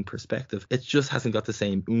storytelling perspective, it just hasn't got the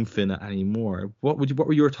same oomph in it anymore. What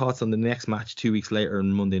were your thoughts on the next match 2 weeks later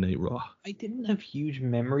on Monday Night Raw? I didn't have huge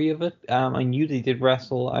memory of it. I knew they did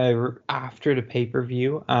wrestle after the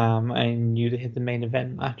pay-per-view. I knew they had the main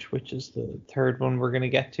event match, which is the third one we're going to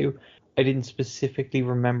get to. I didn't specifically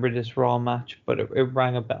remember this Raw match, but it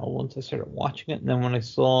rang a bell once I started watching it. And then when I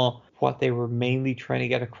saw what they were mainly trying to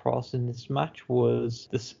get across in this match was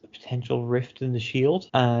this potential rift in the Shield,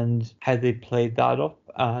 and how they played that up,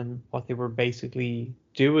 and what they were basically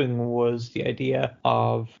doing was the idea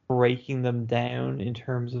of breaking them down in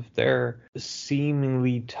terms of their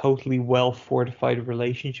seemingly totally well fortified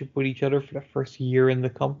relationship with each other for the first year in the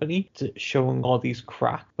company, to showing all these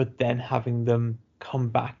cracks, but then having them come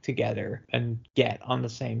back together and get on the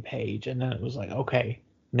same page. And then it was like, okay,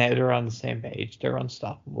 now they're on the same page, they're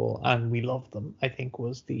unstoppable, and we love them, I think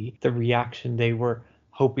was the reaction they were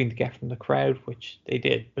hoping to get from the crowd, which they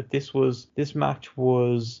did. But this match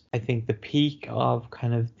was, I think, the peak of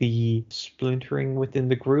kind of the splintering within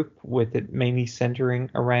the group, with it mainly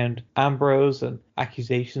centering around Ambrose and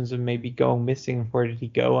accusations of maybe going missing. Where did he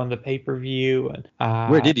go on the pay-per-view? And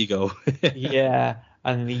where did he go? Yeah,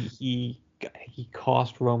 and he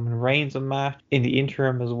cost Roman Reigns a match in the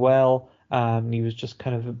interim as well. He was just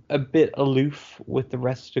kind of a bit aloof with the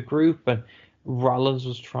rest of the group, and Rollins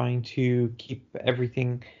was trying to keep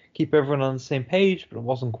everyone on the same page, but it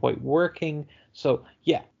wasn't quite working. So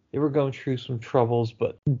yeah, they were going through some troubles,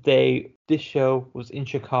 but this show was in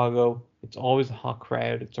Chicago. It's always a hot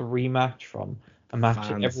crowd. It's a rematch from a match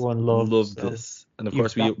that everyone loves. Love this. And of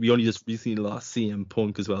course, we only just recently lost CM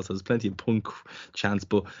Punk as well, so there's plenty of Punk chants,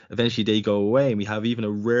 but eventually they go away, and we have even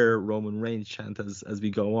a rare Roman Reigns chant as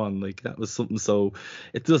we go on. Like, that was something, so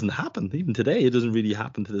it doesn't happen. Even today, it doesn't really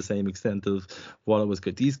happen to the same extent of what it was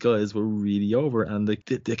good. These guys were really over, and the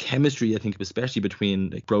chemistry, I think, especially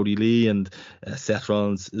between like Brody Lee and Seth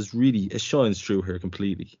Rollins, it shines through here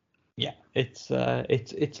completely. Yeah,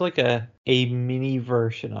 it's like a mini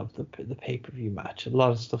version of the pay-per-view match. A lot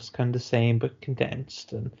of stuff's kind of the same but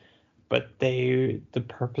condensed, but the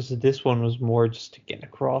purpose of this one was more just to get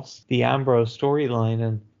across the Ambrose storyline,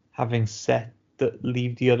 and having Seth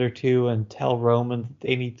leave the other two and tell Roman that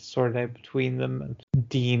they need to sort it out between them, and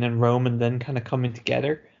Dean and Roman then kind of coming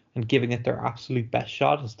together and giving it their absolute best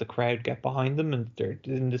shot as the crowd get behind them, and they're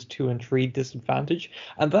in this 2-3 disadvantage.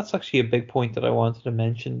 And that's actually a big point that I wanted to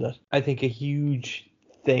mention, that I think a huge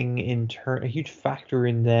factor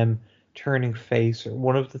in them turning face, or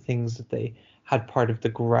one of the things that they had part of the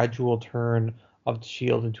gradual turn of the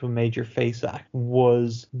Shield into a major face act,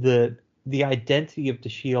 was the identity of the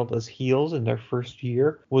Shield as heels in their first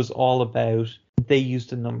year was all about, they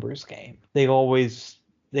used a numbers game. They always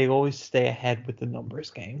stay ahead with the numbers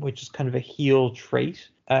game, which is kind of a heel trait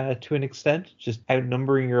to an extent. Just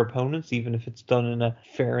outnumbering your opponents, even if it's done in a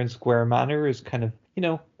fair and square manner, is kind of,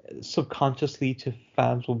 subconsciously to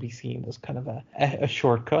fans will be seen as kind of a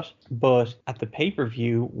shortcut. But at the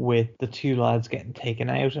pay-per-view, with the two lads getting taken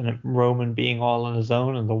out and Roman being all on his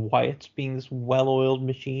own, and the Wyatts being this well-oiled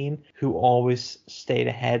machine who always stayed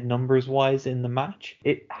ahead numbers-wise in the match,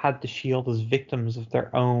 it had the Shield as victims of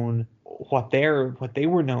their own, what they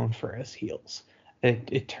were known for as heels.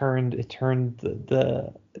 It turned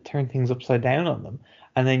things upside down on them.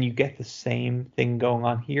 And then you get the same thing going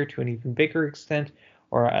on here to an even bigger extent,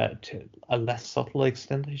 or to a less subtle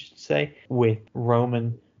extent, I should say, with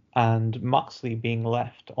Roman and Moxley being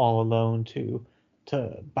left all alone to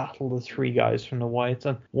battle the three guys from the Wyatts,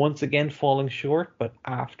 and once again falling short, but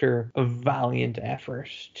after a valiant effort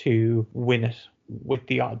to win it with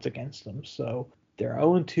the odds against them. So they're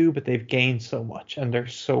 0-2, but they've gained so much, and they're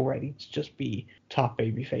so ready to just be top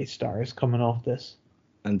babyface stars coming off this.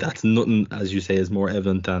 And that's nothing, as you say, is more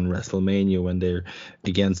evident than WrestleMania, when they're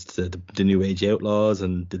against the New Age Outlaws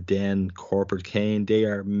and the Den Corporate Kane. They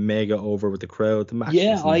are mega over with the crowd. The match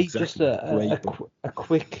a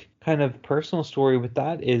quick kind of personal story with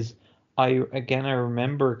that is, I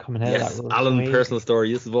remember coming out of that. Alan, personal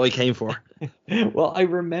story. This is what I came for. Well, I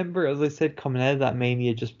remember, as I said, coming out of that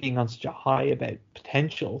Mania, just being on such a high about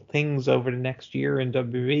potential things over the next year in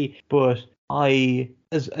WWE. But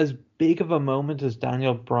as big of a moment as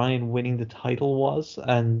Daniel Bryan winning the title was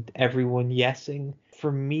and everyone yesing,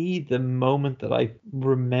 for me, the moment that I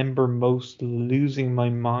remember most losing my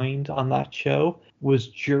mind on that show was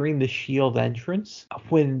during the Shield entrance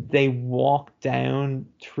when they walked down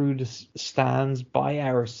through the stands by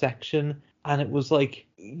our section, and it was like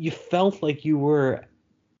you felt like you were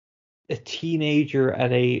a teenager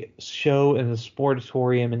at a show in a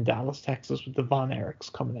sportatorium in Dallas, Texas, with the Von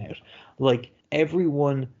Erichs coming out. Like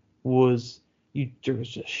everyone was, there was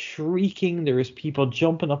just shrieking. There was people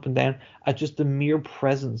jumping up and down at just the mere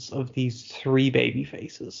presence of these three baby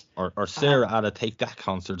faces. Or Sarah at a Take That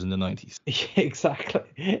concert in the 90s. Exactly.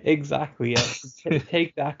 Yeah.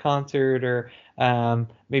 Take That concert, or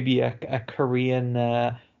maybe a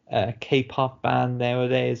Korean K-pop band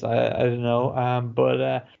nowadays. I don't know.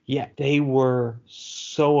 But yeah, they were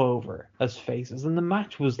so over as faces, and the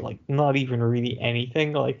match was like not even really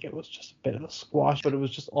anything. Like it was just a bit of a squash, but it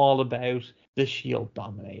was just all about the Shield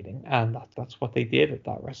dominating, and that's what they did at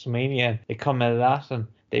that WrestleMania. They come out of that and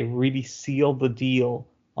they really sealed the deal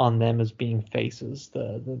on them as being faces.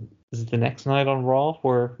 Is it the next night on Raw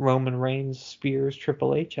where Roman Reigns spears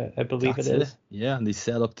Triple H? I believe it is. Yeah, and they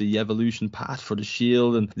set up the evolution path for the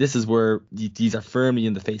Shield, and this is where these are firmly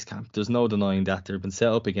in the face camp. There's no denying that they've been set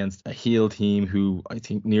up against a heel team who I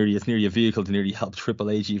think it's nearly a vehicle to nearly help Triple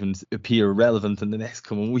H even appear relevant in the next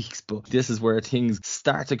coming weeks. But this is where things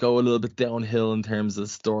start to go a little bit downhill in terms of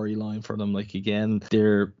storyline for them. Like again,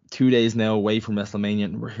 they're 2 days now away from WrestleMania,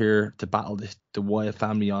 and we're here to battle the Wyatt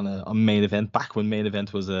family on a main event. Back when main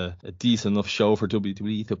event was a decent enough show for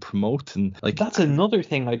WWE to promote, and like that's another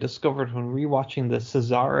thing I discovered when rewatching the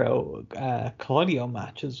Cesaro Claudio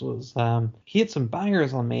matches was he had some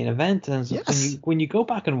bangers on main event, and yes. when you go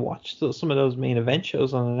back and watch some of those main event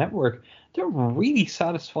shows on the network, they're really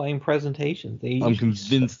satisfying presentations. I'm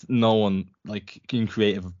convinced no one like in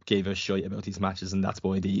creative gave a shit about these matches, and that's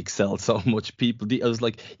why they excelled so much. I was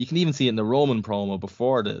like, you can even see it in the Roman promo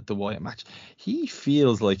before the Wyatt match. He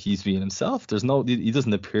feels like he's being himself. He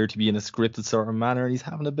doesn't appear to be in a scripted sort of manner, and he's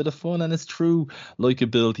having a bit of fun, and his true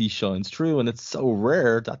likability shines through. And it's so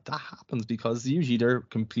rare that happens, because usually they're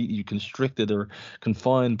completely constricted or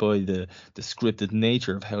confined by the scripted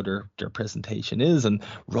nature of how their presentation is. And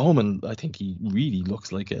Roman, I think he really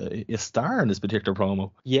looks like a star in this particular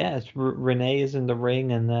promo. Yes, Renee is in the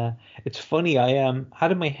ring, and it's funny. I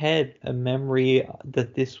had in my head a memory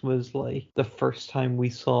that this was like the first time we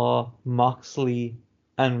saw Moxley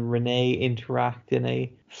and Renee interact in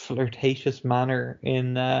a flirtatious manner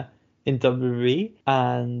in WWE.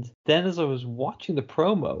 And then as I was watching the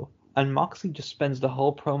promo, and Moxley just spends the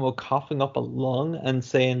whole promo coughing up a lung and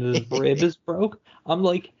saying that his rib is broke, I'm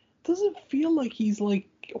like, does it feel like he's like,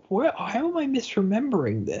 how am I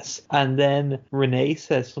misremembering this? And then Renee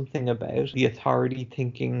says something about the Authority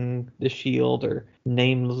thinking the Shield are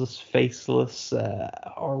nameless, faceless,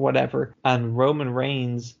 or whatever. And Roman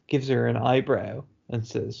Reigns gives her an eyebrow and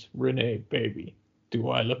says, "Renee, baby, do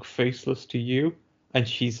I look faceless to you?" And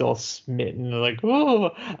she's all smitten, like,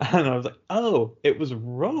 oh. And I was like, oh, it was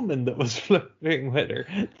Roman that was flirting with her.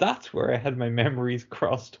 That's where I had my memories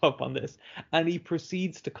crossed up on this. And he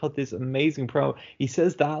proceeds to cut this amazing promo. He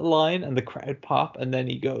says that line and the crowd pop. And then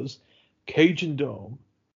he goes, "Cajun Dome,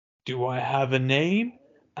 do I have a name?"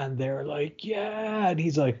 And they're like, yeah. And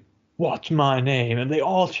he's like, "What's my name?" And they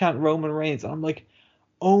all chant Roman Reigns. And I'm like,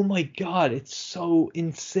 oh my God, it's so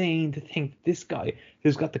insane to think this guy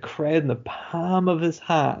who's got the crowd in the palm of his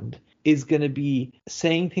hand is going to be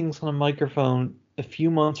saying things on a microphone a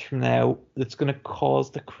few months from now that's going to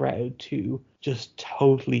cause the crowd to just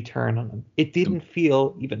totally turn on him. It didn't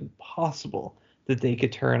feel even possible that they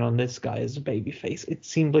could turn on this guy as a babyface. It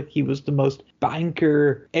seemed like he was the most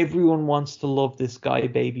banker, everyone wants to love this guy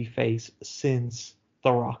babyface since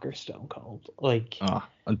The Rock or Stone Cold. Like,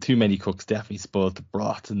 and too many cooks definitely spoiled the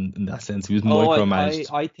broth in that sense. He was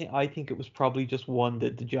micromanaged. I think it was probably just one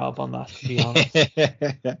did the job on that, to be honest.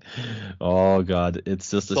 Oh God, it's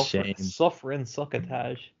just a shame. Suffering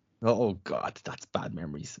succotage. Oh God, that's bad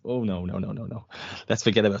memories. Oh no. Let's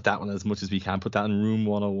forget about that one as much as we can. Put that in room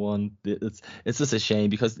 101. It's just a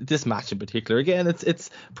shame, because this match in particular, again, it's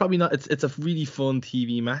probably not. It's a really fun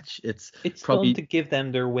TV match. It's probably fun to give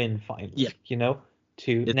them their win finally. Yeah, you know.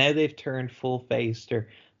 Now they've turned full face.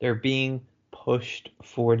 They're being pushed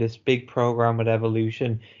for this big program with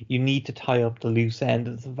Evolution. You need to tie up the loose end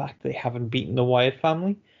of the fact they haven't beaten the Wyatt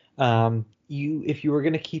family. If you were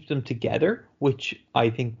going to keep them together, which I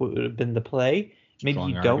think would have been the play, maybe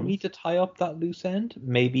you don't need to tie up that loose end.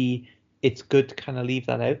 Maybe it's good to kind of leave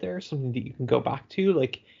that out there, something that you can go back to.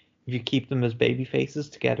 Like, if you keep them as baby faces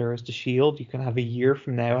together as the Shield, you can have a year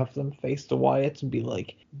from now have them face the Wyatts and be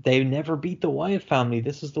like, they never beat the Wyatt family.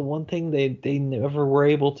 This is the one thing they never were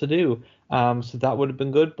able to do. So that would have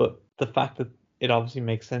been good. But the fact that it obviously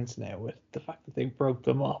makes sense now with the fact that they broke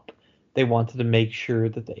them up, they wanted to make sure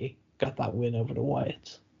that they got that win over the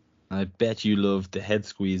Wyatts. I bet you loved the head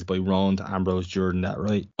squeeze by Rowan to Ambrose during that,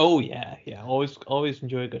 right? Oh yeah. Always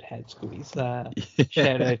enjoy a good head squeeze. Shout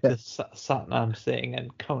out to Satnam Singh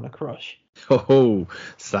and Kona Crush. Oh,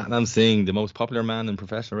 Satnam Singh, the most popular man in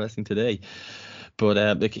professional wrestling today.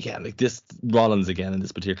 But this Rollins again in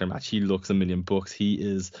this particular match, he looks $1 million. He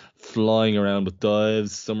is flying around with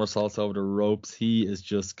dives, somersaults over the ropes. He is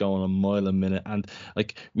just going a mile a minute. And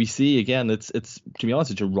like we see again, it's to be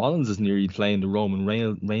honest with you, Rollins is nearly playing the Roman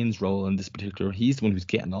Reigns role in this particular. He's the one who's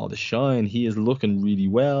getting all the shine. He is looking really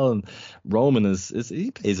well, and Roman is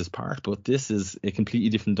he plays his part. But this is a completely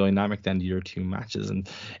different dynamic than the other two matches, and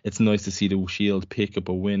it's nice to see the Shield pick up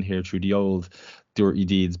a win here through the old Dirty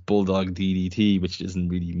Deeds Bulldog DDT, which isn't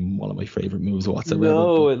really one of my favorite moves whatsoever.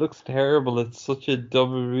 No, it looks terrible. It's such a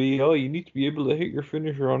WWE. Oh, you need to be able to hit your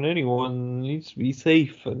finisher on anyone. It needs to be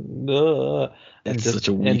safe, and it's just such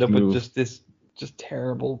a weak end up move. with just this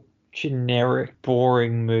terrible, generic,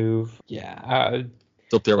 boring move. Yeah,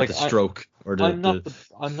 it's up there with the stroke or the.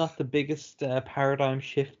 I'm not the biggest paradigm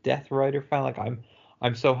shift Death Rider fan. Like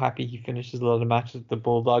I'm so happy he finishes a lot of matches with the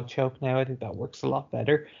Bulldog choke now. I think that works a lot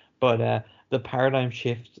better. But the paradigm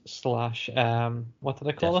shift / what did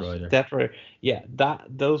I call it? Death Rider. Yeah,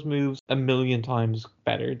 those moves 1,000,000 times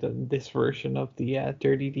better than this version of the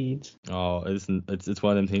Dirty Deeds. Oh, it's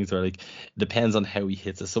one of them things where like depends on how he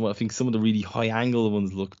hits it. I think some of the really high angle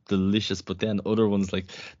ones look delicious, but then other ones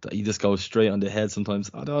like you just go straight on the head.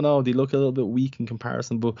 Sometimes I don't know, they look a little bit weak in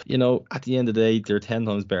comparison. But at the end of the day, they're 10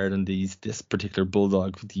 times better than this particular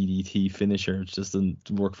Bulldog DDT finisher. It just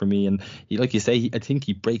doesn't work for me. And like you say, I think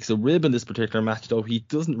he breaks a rib in this particular match, though he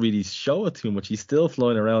doesn't really show it too much. He's still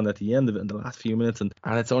flying around at the end of it in the last few minutes, and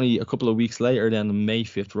it's only a couple of weeks later than the May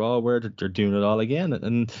 5th Raw where they're doing it all again.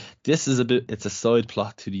 And this is it's a side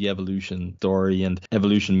plot to the Evolution story, and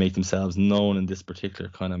Evolution make themselves known in this particular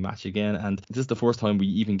kind of match again. And this is the first time we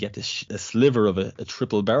even get a sliver of a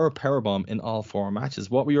triple powerbomb in all 4 matches.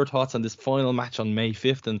 What were your thoughts on this final match on May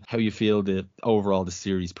 5th and how you feel the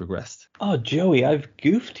series progressed? Oh, Joey, I've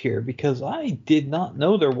goofed here because I did not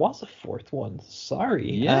know there was a 4th one. Sorry.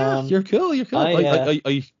 Yeah, you're cool.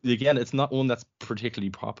 I again, it's not one that's particularly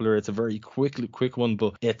popular. It's a very quick one,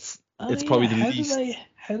 but it's probably the least.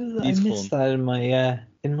 How did I miss that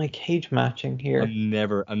in my cage matching here? I'm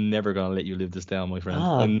never gonna let you live this down, my friend.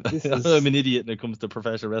 I'm an idiot when it comes to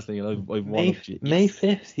professional wrestling, and I've won up to you. May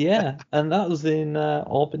 5th, yeah, and that was in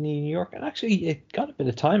Albany, New York. And actually, it got a bit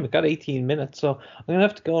of time. It got 18 minutes, so I'm gonna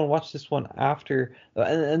have to go and watch this one after.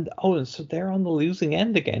 And so they're on the losing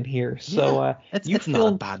end again here. So it's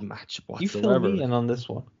not a bad match whatsoever. You fill me in on this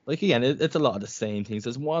one. Like again, it's a lot of the same things.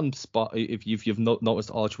 There's one spot if you've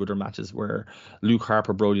noticed all through their matches where Luke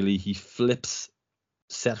Harper, Brody Lee, he flips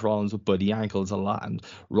Seth Rollins up by the ankles a lot, and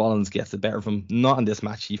Rollins gets the better of him. Not in this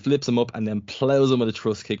match. He flips him up and then plows him with a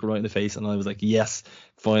thrust kick right in the face, and I was like, yes,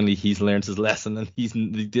 finally he's learned his lesson, and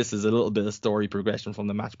this is a little bit of story progression from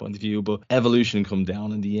the match point of view. But Evolution come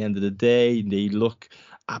down in the end of the day. They look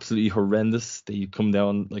absolutely horrendous. They come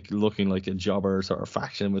down looking like a jobber sort of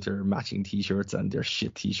faction with their matching t-shirts and their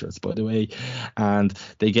shit t-shirts, by the way, and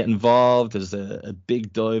they get involved. There's a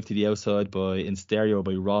big dive to the outside in stereo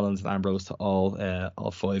by Rollins and Ambrose to all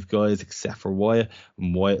 5 guys except for Wyatt,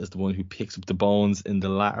 and Wyatt is the one who picks up the bones in the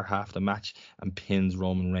latter half of the match and pins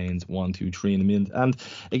Roman Reigns 1, 2, 3 in the minute. And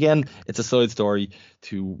again, it's a side story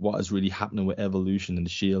to what is really happening with Evolution and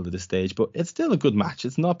the Shield at this stage, but it's still a good match.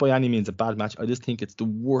 It's not by any means a bad match. I just think it's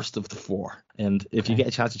the worst of the 4, and if you get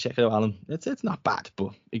a chance to check it out, Alan, it's not bad,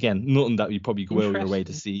 but again, nothing that you probably go out of your way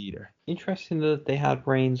to see either. Interesting that they had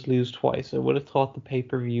Reigns lose twice. I would have thought the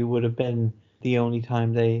pay-per-view would have been the only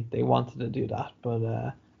time they wanted to do that, but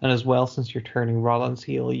and as well, since you're turning Rollins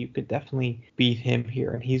heel, you could definitely beat him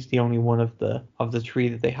here, and he's the only one of the 3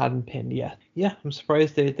 that they hadn't pinned yet. Yeah, I'm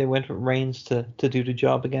surprised they went with Reigns to do the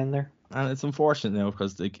job again there. And it's unfortunate now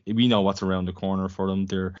because we know what's around the corner for them.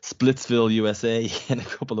 They're Splitsville, USA in a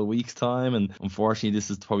couple of weeks' time, and unfortunately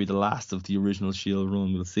this is probably the last of the original Shield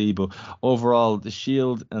run we'll see. But overall, the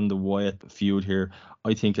Shield and the Wyatt feud here,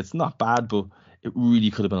 I think it's not bad, but it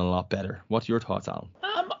really could have been a lot better. What's your thoughts, Alan?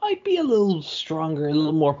 I'd be a little stronger, a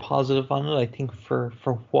little more positive on it. I think for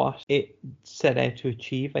what it set out to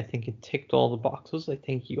achieve, I think it ticked all the boxes. I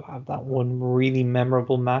think you have that one really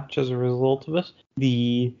memorable match as a result of it.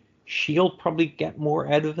 The Shield probably get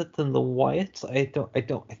more out of it than the Wyatts. I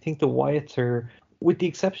think the Wyatts are with the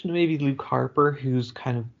exception of maybe Luke Harper, who's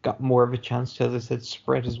kind of got more of a chance to, as I said,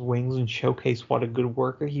 spread his wings and showcase what a good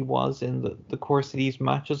worker he was in the course of these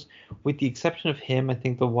matches. With the exception of him, I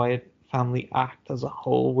think the Wyatt family act as a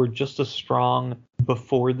whole were just as strong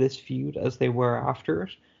before this feud as they were after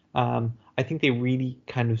it. I think they really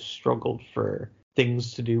kind of struggled for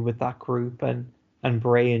things to do with that group and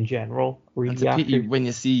Bray in general. Really, it's a pity when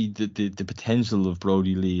you see the potential of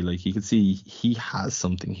Brody Lee. Like, you can see he has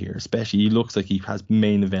something here, especially he looks like he has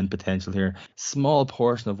main event potential here. Small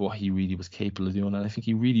portion of what he really was capable of doing, and I think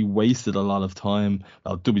he really wasted a lot of time.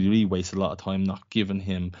 Well, WWE wasted a lot of time not giving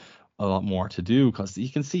him a lot more to do, because you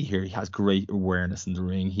can see here he has great awareness in the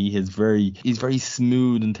ring. He's very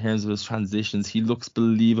smooth in terms of his transitions. He looks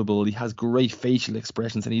believable. He has great facial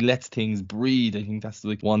expressions and he lets things breathe. I think that's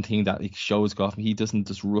like one thing that shows off. He doesn't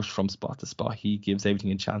just rush from spot to spot. He gives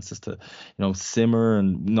everything a chance just to, simmer,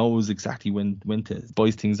 and knows exactly when to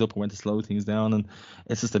spice things up or when to slow things down. And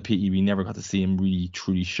it's just a pity we never got to see him really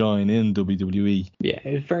truly shine in WWE. Yeah,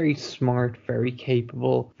 he's very smart, very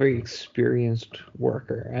capable, very experienced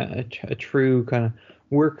worker. A true kind of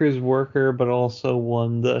worker's worker, but also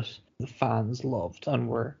one that the fans loved and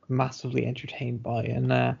were massively entertained by.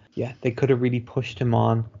 And they could have really pushed him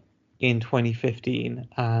on in 2015,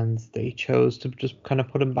 and they chose to just kind of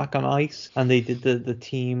put him back on ice. And they did the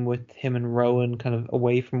team with him and Rowan kind of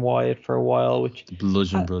away from Wyatt for a while, which the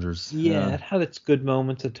Bludgeon Brothers. Yeah, it had its good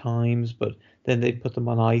moments at times, but then they put them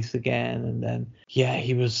on ice again, and then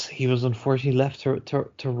he was unfortunately left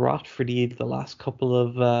to rot for the last couple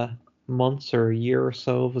of months or a year or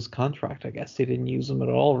so of his contract. I guess they didn't use him at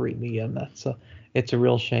all, really, and it's a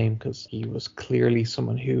real shame, because he was clearly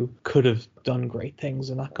someone who could have done great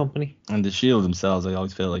things in that company. And the Shield themselves, I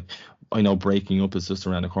always feel like, I know breaking up is just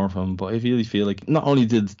around the corner from him, but I really feel like not only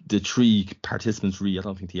did the three participants I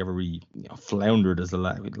don't think they ever really floundered, as a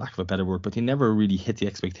lack of a better word, but they never really hit the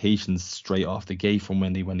expectations straight off the gate from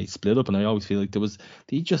when they split up. And I always feel like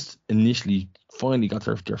they just initially finally got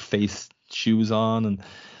their face shoes on, and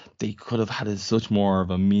they could have had such more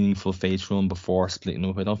of a meaningful face run before splitting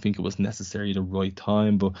up. I don't think it was necessarily the right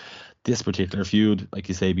time, but this particular feud, like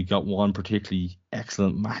you say, we got one particularly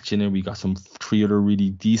excellent match in it. We got three other really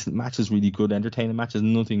decent matches, really good entertaining matches.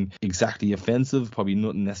 Nothing exactly offensive, probably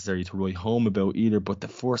nothing necessary to write home about either. But the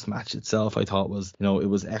first match itself, I thought was, it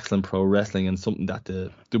was excellent pro wrestling, and something that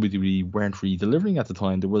the WWE weren't really delivering at the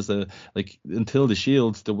time. There was until the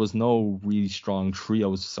Shields, there was no really strong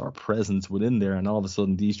trios or presence within there, and all of a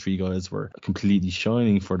sudden these three guys were completely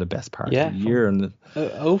shining for the best part of the year. And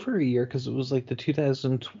over a year, because it was like the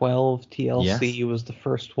 2012 TLC was the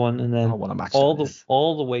first one, and then what a match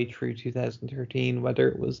all the way through 2013, whether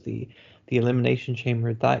it was the Elimination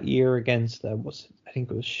Chamber that year against I think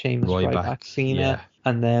it was Sheamus, Ryback, Cena,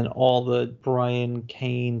 and then all the Bryan,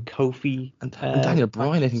 Kane, Kofi, and Daniel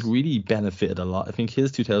Bryan, I think, really benefited a lot. I think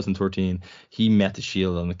his 2013, he met the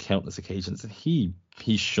Shield on countless occasions, and he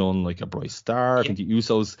shone like a bright star. I think the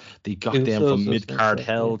Usos, they got them from mid-card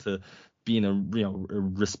hell to being a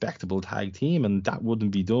respectable tag team, and that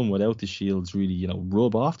wouldn't be done without the Shields really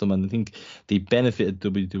rub off them. And I think they benefited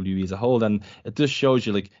WWE as a whole, and it just shows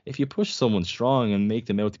you, like, if you push someone strong and make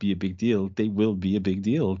them out to be a big deal, they will be a big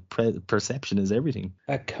deal. Perception is everything.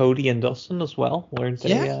 Cody and Dustin as well, weren't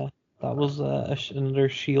they? That was another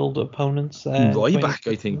Shield opponents.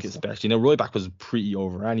 Ryback, I think, especially. Now, Ryback was pretty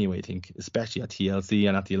over anyway, I think, especially at TLC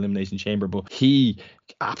and at the Elimination Chamber, but he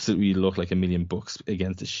absolutely looked like $1,000,000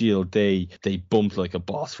 against the Shield. They bumped like a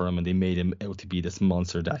boss for him, and they made him out to be this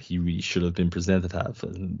monster that he really should have been presented as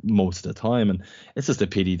most of the time. And it's just a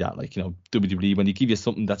pity that, WWE, when they give you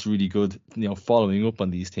something that's really good, following up on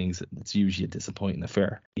these things, it's usually a disappointing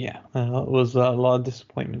affair. Yeah, it was a lot of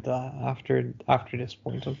disappointment after this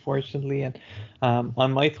point, unfortunately. And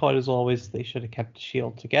my thought is always they should have kept the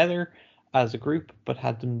Shield together as a group, but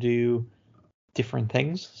had them do different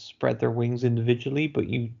things, spread their wings individually, but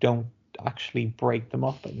you don't actually break them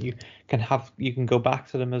up, and you can go back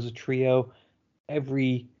to them as a trio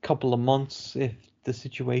every couple of months if the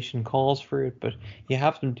situation calls for it, but you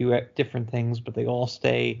have them do different things, but they all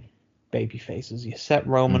stay baby faces. You set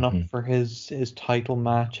Roman up for his title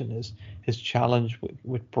match and his challenge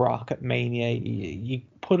with Brock at Mania. You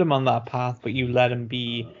put him on that path, but you let him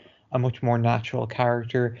be a much more natural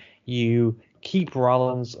character. You keep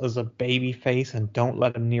Rollins as a baby face and don't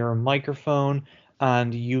let him near a microphone,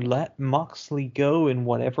 and you let Moxley go in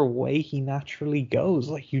whatever way he naturally goes.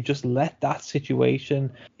 Like, you just let that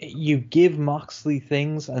situation, you give Moxley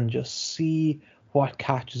things and just see what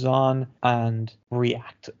catches on and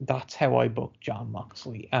react. That's how I book John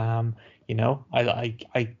Moxley. You know,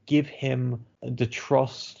 I give him the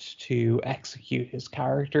trust to execute his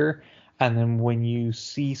character, and then when you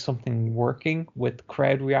see something working with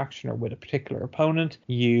crowd reaction or with a particular opponent,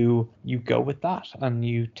 you go with that and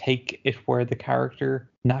you take it where the character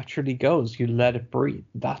naturally goes. You let it breathe.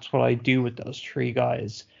 That's what I do with those three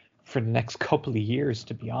guys for the next couple of years,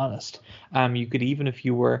 to be honest. You could, even if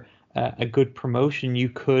you were a good promotion, you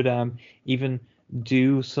could even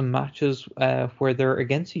do some matches where they're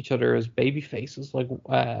against each other as baby faces, like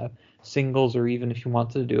singles, or even if you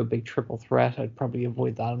wanted to do a big triple threat. I'd probably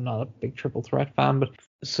avoid that. I'm not a big triple threat fan, but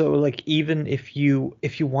so like even if you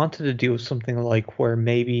wanted to do something like where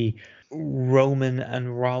maybe Roman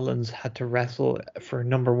and Rollins had to wrestle for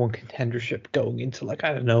number one contendership going into, like,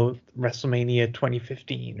 I don't know, WrestleMania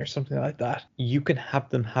 2015 or something like that, you can have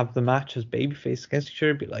them have the match as babyface against each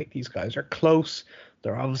other. Be like, these guys are close.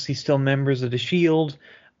 They're obviously still members of the Shield,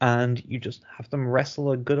 and you just have them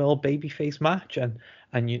wrestle a good old babyface match, and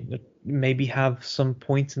you maybe have some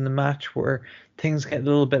points in the match where things get a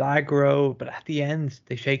little bit aggro, but at the end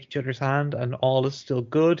they shake each other's hand and all is still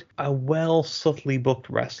good. A well subtly booked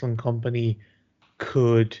wrestling company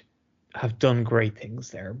could have done great things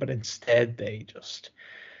there, but instead they just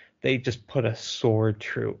put a sword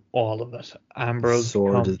through all of it. Ambrose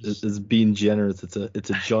sword is being generous. It's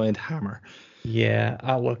a giant hammer. Yeah,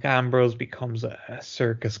 look, Ambrose becomes a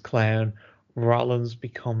circus clown. Rollins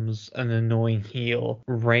becomes an annoying heel.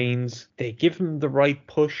 Reigns, they give him the right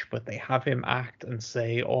push, but they have him act and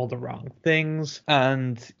say all the wrong things.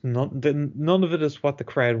 And none of it is what the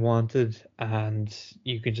crowd wanted. And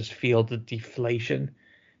you can just feel the deflation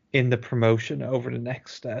in the promotion over the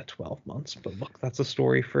next 12 months. But look, that's a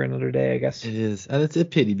story for another day, I guess. It is. And it's a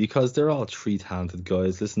pity because they're all three talented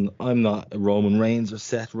guys. Listen, I'm not a Roman Reigns or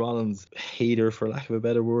Seth Rollins hater, for lack of a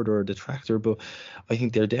better word, or a detractor, but I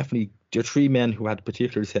think they're three men who had a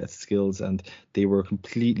particular set of skills, and they were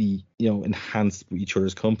completely, enhanced with each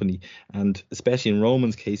other's company. And especially in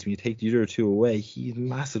Roman's case, when you take the other two away, he's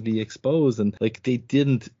massively exposed, and like they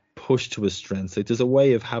didn't push to his strengths. Like there's a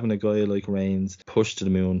way of having a guy like Reigns push to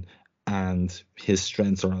the moon and his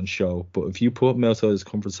strengths are on show, but if you put him outside his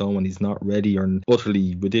comfort zone when he's not ready, or in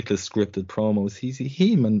utterly ridiculous scripted promos,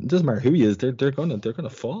 it doesn't matter who he is, they're gonna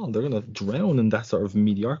fall, they're gonna drown in that sort of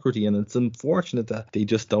mediocrity. And it's unfortunate that they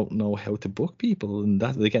just don't know how to book people. And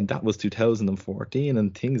that was 2014,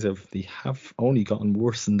 and things have only gotten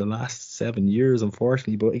worse in the last 7 years,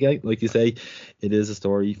 unfortunately. But again, like you say, it is a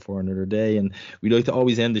story for another day, and we like to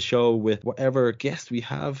always end the show with whatever guest we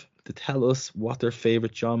have to tell us what their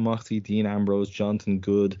favorite Jon Moxley, Dean Ambrose, Jonathan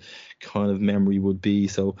Good kind of memory would be.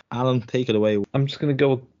 So Alan, take it away. I'm just going to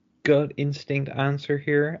go with gut instinct answer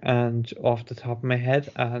here and off the top of my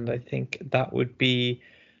head, and I think that would be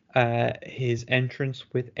his entrance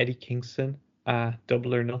with Eddie Kingston at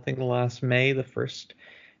Double or Nothing last May, the first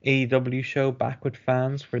AEW show back with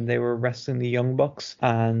fans when they were wrestling the Young Bucks,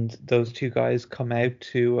 and those two guys come out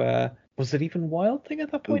to was it even Wild Thing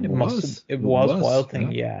at that point? It was Wild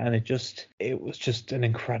Thing, yeah. And it was just an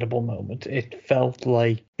incredible moment. It felt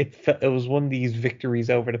like it was one of these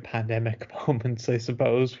victories over the pandemic moments, I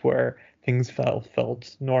suppose, where things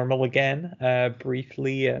felt normal again,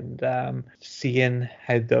 briefly, and seeing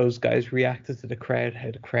how those guys reacted to the crowd,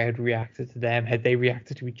 how the crowd reacted to them, how they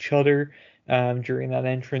reacted to each other during that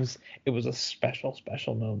entrance. It was a special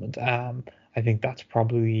moment. I think that's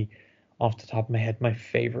probably, off the top of my head, my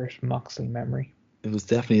favorite Moxley memory. It was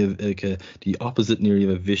definitely the opposite nearly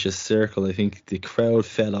of a vicious circle. I think the crowd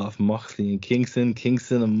fed off Moxley and Kingston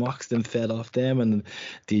and Moxton fed off them, and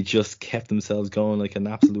they just kept themselves going like an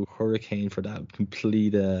absolute hurricane for that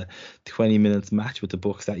complete 20 minutes match with the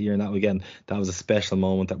Bucks that year. And that was a special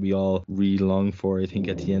moment that we all really longed for, I think,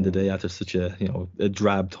 at the end of the day, after such a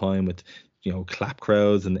drab time with clap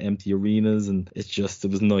crowds and empty arenas. And it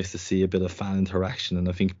was nice to see a bit of fan interaction, and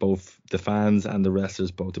I think both the fans and the wrestlers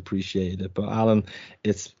both appreciated it. But Alan,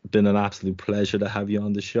 it's been an absolute pleasure to have you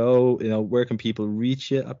on the show. Where can people reach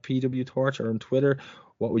you at PW Torch or on Twitter?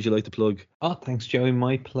 What would you like to plug? Oh, thanks, Joey.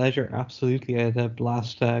 My pleasure. Absolutely. I had a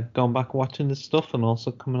blast going back watching this stuff and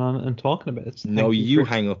also coming on and talking about it. So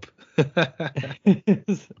hang up.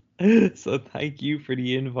 So thank you for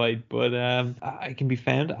the invite. But I can be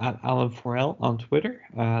found at Alan4L on Twitter.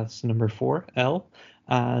 It's number 4L.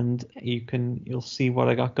 And you'll see what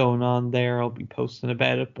I got going on there. I'll be posting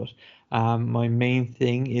about it. But my main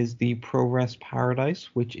thing is the Progress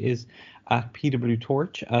Paradise, which is at PW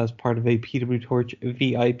Torch as part of a PW Torch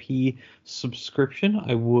VIP subscription.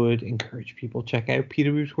 I would encourage people to check out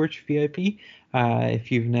PW Torch VIP.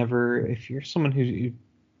 If you're someone who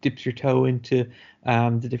dips your toe into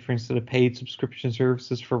the different sort of paid subscription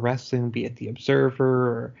services for wrestling, be it the Observer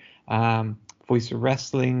or Voice of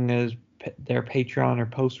Wrestling is their Patreon or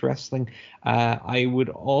Post Wrestling. I would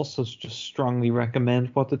also just strongly recommend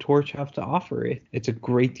what the Torch have to offer. It's a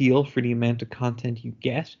great deal for the amount of content you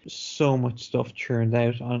get. So much stuff churned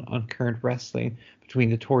out on Current Wrestling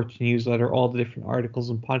between the Torch newsletter, all the different articles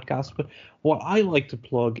and podcasts. But what I like to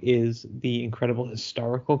plug is the incredible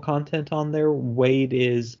historical content on there. Wade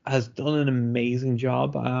has done an amazing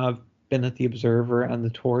job. I've been at the Observer and the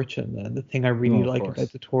Torch, and the thing I really like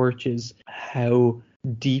about the Torch is how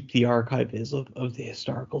deep the archive is of the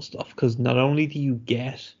historical stuff, because not only do you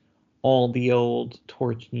get all the old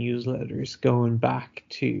Torch newsletters going back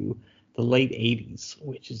to the late 80s,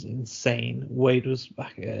 which is insane. Wade was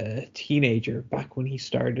back a teenager back when he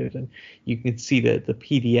started, and you can see the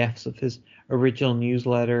PDFs of his original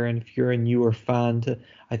newsletter, and if you're a newer fan,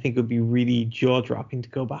 I think it would be really jaw-dropping to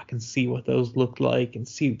go back and see what those look like and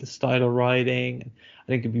see the style of writing. And I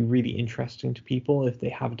think it'd be really interesting to people if they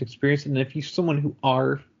haven't experienced it, and if you're someone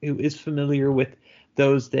who is familiar with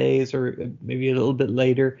those days or maybe a little bit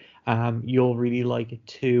later, you'll really like it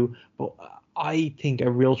too. But I think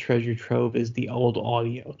a real treasure trove is the old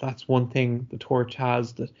audio. That's one thing the Torch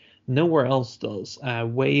has that nowhere else does.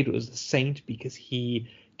 Wade was a saint because he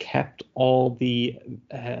kept all the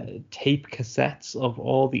tape cassettes of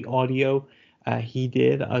all the audio he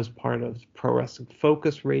did as part of Pro Wrestling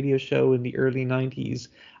Focus radio show in the early 90s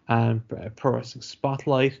and Pro Wrestling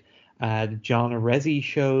Spotlight. The John Arezzi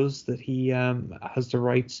shows that he has the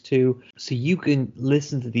rights to. So you can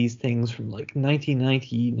listen to these things from like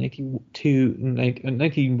 1990, 92,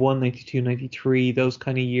 91, 92, 93, those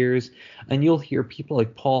kind of years. And you'll hear people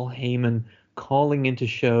like Paul Heyman calling into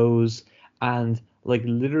shows and like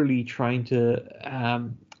literally trying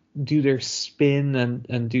to do their spin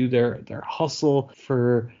and do their hustle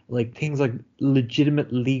for like things like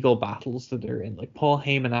legitimate legal battles that they're in. Like Paul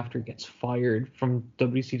Heyman, after he gets fired from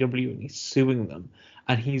WCW and he's suing them,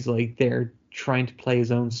 and he's like there trying to play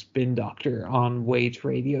his own spin doctor on Wade's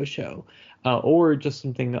radio show, or just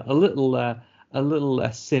something a little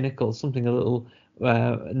less cynical, something a little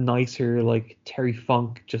nicer, like Terry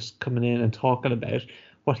Funk just coming in and talking about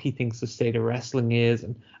what he thinks the state of wrestling is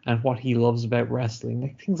and what he loves about wrestling.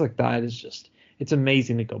 Like things like that is just, it's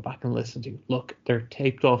amazing to go back and listen to. Look, they're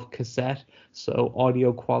taped off cassette, so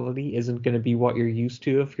audio quality isn't going to be what you're used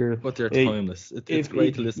to if you're. But they're timeless. It's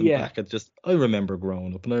great to listen back. I remember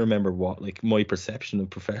growing up, and I remember what like my perception of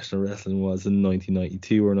professional wrestling was in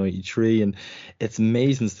 1992 or 93, and it's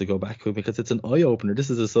amazing to go back to because it's an eye opener. This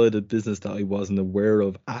is a side of business that I wasn't aware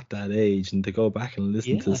of at that age, and to go back and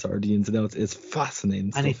listen to the sardines and outs, it's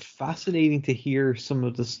fascinating. And it's fascinating to hear some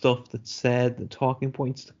of the stuff that's said, the talking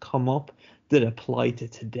points that come up that apply to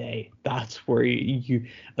today. That's where you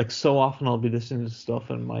like, so often I'll be listening to stuff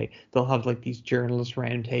and they'll have like these journalist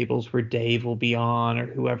roundtables where Dave will be on or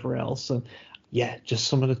whoever else, and just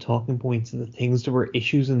some of the talking points and the things that were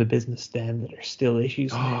issues in the business then that are still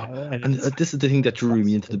issues now. And this is the thing that drew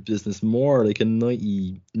me into the business more, like in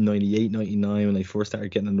 98, 99, when I first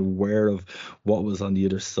started getting aware of what was on the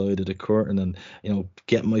other side of the curtain, and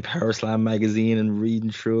getting my Power Slam magazine and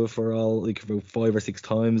reading through it for all like about 5 or 6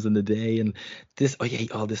 times in the day, and I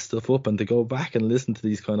ate all this stuff up, and to go back and listen to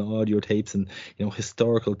these kind of audio tapes and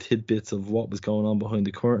historical tidbits of what was going on behind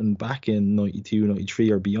the curtain back in 92,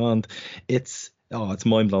 93 or beyond, it's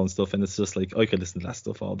mind-blowing stuff, and it's just like I could listen to that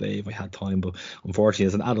stuff all day if I had time, but unfortunately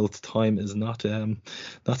as an adult, time is not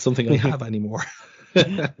something I have anymore.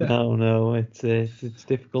 No, it's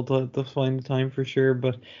difficult to find the time for sure,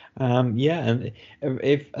 but and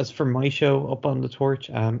if as for my show up on the Torch,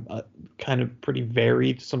 kind of pretty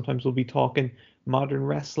varied. Sometimes we'll be talking modern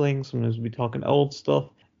wrestling, sometimes we'll be talking old stuff.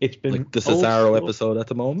 It's been like the Cesaro episode at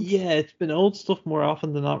the moment. Yeah, it's been old stuff more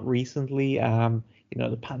often than not recently.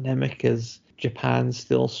 The pandemic is Japan's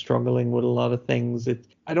still struggling with a lot of things.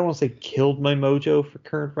 I don't want to say killed my mojo for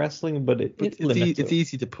current wrestling, but it's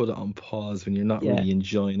easy to put it on pause when you're not really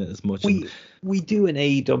enjoying it as much. We do an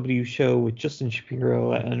AEW show with Justin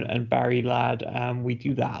Shapiro and Barry Ladd. We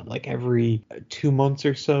do that like every 2 months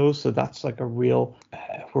or so. So that's like a real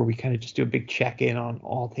where we kind of just do a big check-in on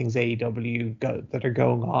all things AEW that are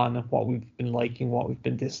going on and what we've been liking, what we've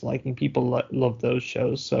been disliking. People love those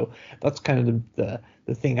shows. So that's kind of the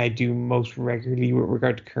thing I do most regularly with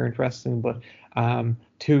regard to current wrestling. But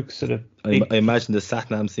to sort of I imagine the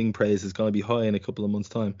Satnam Singh praise is going to be high in a couple of months'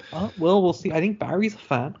 time. Well, we'll see. I think Barry's a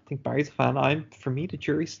fan. For me, the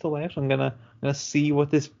jury's still out. I'm gonna see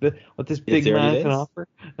what this big man can offer.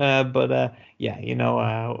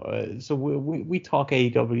 So we talk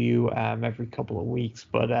AEW every couple of weeks.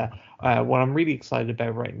 But what I'm really excited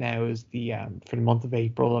about right now is for the month of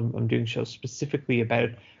April, I'm doing shows specifically about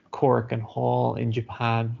Korakuen Hall in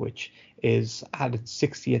Japan, which is at its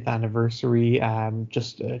 60th anniversary.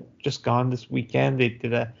 Just gone this weekend. They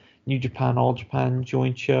did a New Japan All Japan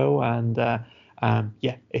joint show, and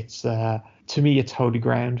it's to me it's holy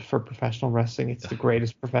ground for professional wrestling. It's the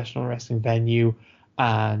greatest professional wrestling venue,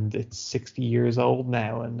 and it's 60 years old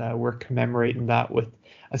now, and we're commemorating that with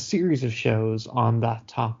a series of shows on that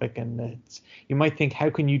topic. And you might think, how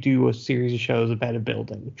can you do a series of shows about a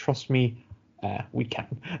building? Trust me, we can.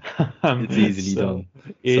 It's easily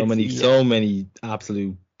done. So many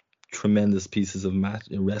absolute tremendous pieces of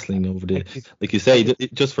wrestling over the, like you say,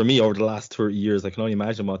 just for me over the last 30 years. I can only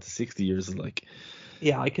imagine what the 60 years is like.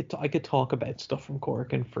 Yeah, I could talk about stuff from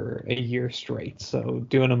Korakuen for a year straight. So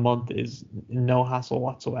doing a month is no hassle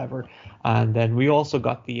whatsoever. And then we also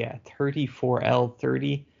got the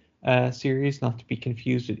 34L30 series, not to be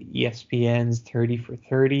confused with ESPN's 30 for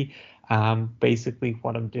 30. Basically,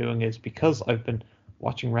 what I'm doing is, because I've been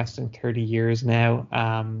watching wrestling 30 years now,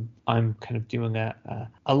 I'm kind of doing a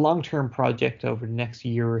long-term project over the next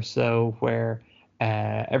year or so, where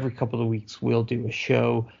every couple of weeks we'll do a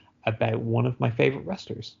show about one of my favorite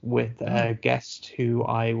wrestlers with a guest who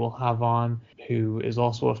I will have on who is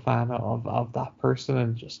also a fan of that person,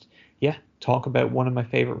 and just talk about one of my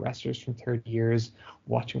favorite wrestlers from 30 years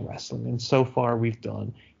watching wrestling. And so far we've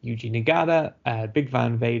done Yuji Nagata, Big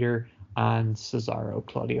Van Vader, and Cesaro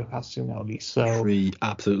Claudio Castagnoli. So 3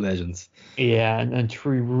 absolute legends. Yeah, and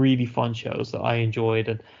 3 really fun shows that I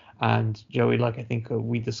enjoyed. And Joey, like I think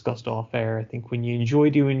we discussed off air, I think when you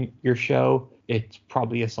enjoy doing your show, it's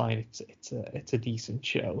probably a sign it's a decent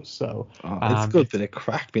show. So it's good for the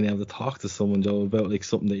crack being able to talk to someone, Joe, about like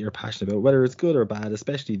something that you're passionate about, whether it's good or bad,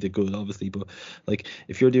 especially the good, obviously. But like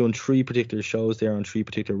if you're doing 3 particular shows there on 3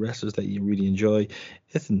 particular wrestlers that you really enjoy,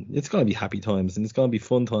 it's going to be happy times, and it's going to be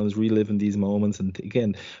fun times reliving these moments, and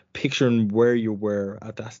again picturing where you were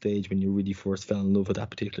at that stage when you really first fell in love with that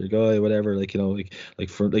particular guy, whatever. Like, you know,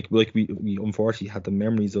 like we unfortunately had the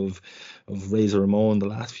memories of Razor Ramon the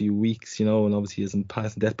last few weeks, you know, and obviously isn't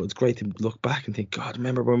passing death, but it's great to look back and think, God,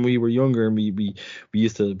 remember when we were younger and we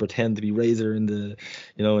used to pretend to be Razor in the,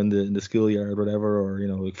 you know, in the schoolyard, whatever. Or, you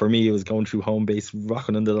know, like for me it was going through home base,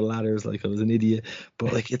 rocking under the ladders like I was an idiot.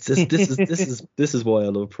 But like it's just this is why I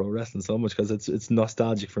love pro wrestling so much, because it's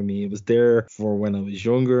nostalgic for me. It was there for when I was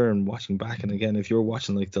younger and watching back. And again, if you're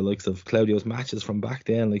watching like the likes of Claudio's matches from back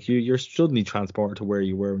then, like you're suddenly transported to where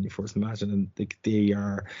you were when you first imagined, and they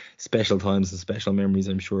are special times and special memories,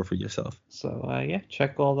 I'm sure, for yourself. So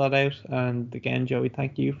check all that out. And again, Joey,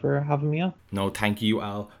 thank you for having me on. No, thank you,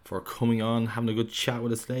 Al, for coming on, having a good chat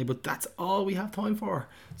with us today. But that's all we have time for.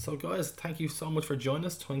 So guys, thank you so much for joining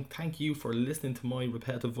us. Thank you for listening to my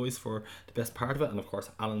repetitive voice for the best part of it, and of course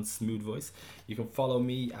Alan's smooth voice. You can follow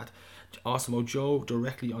me at Awesome Joe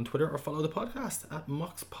directly on Twitter, or follow the podcast at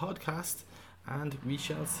Mox Podcast, and we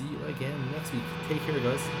shall see you again next week. Take care,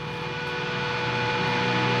 guys.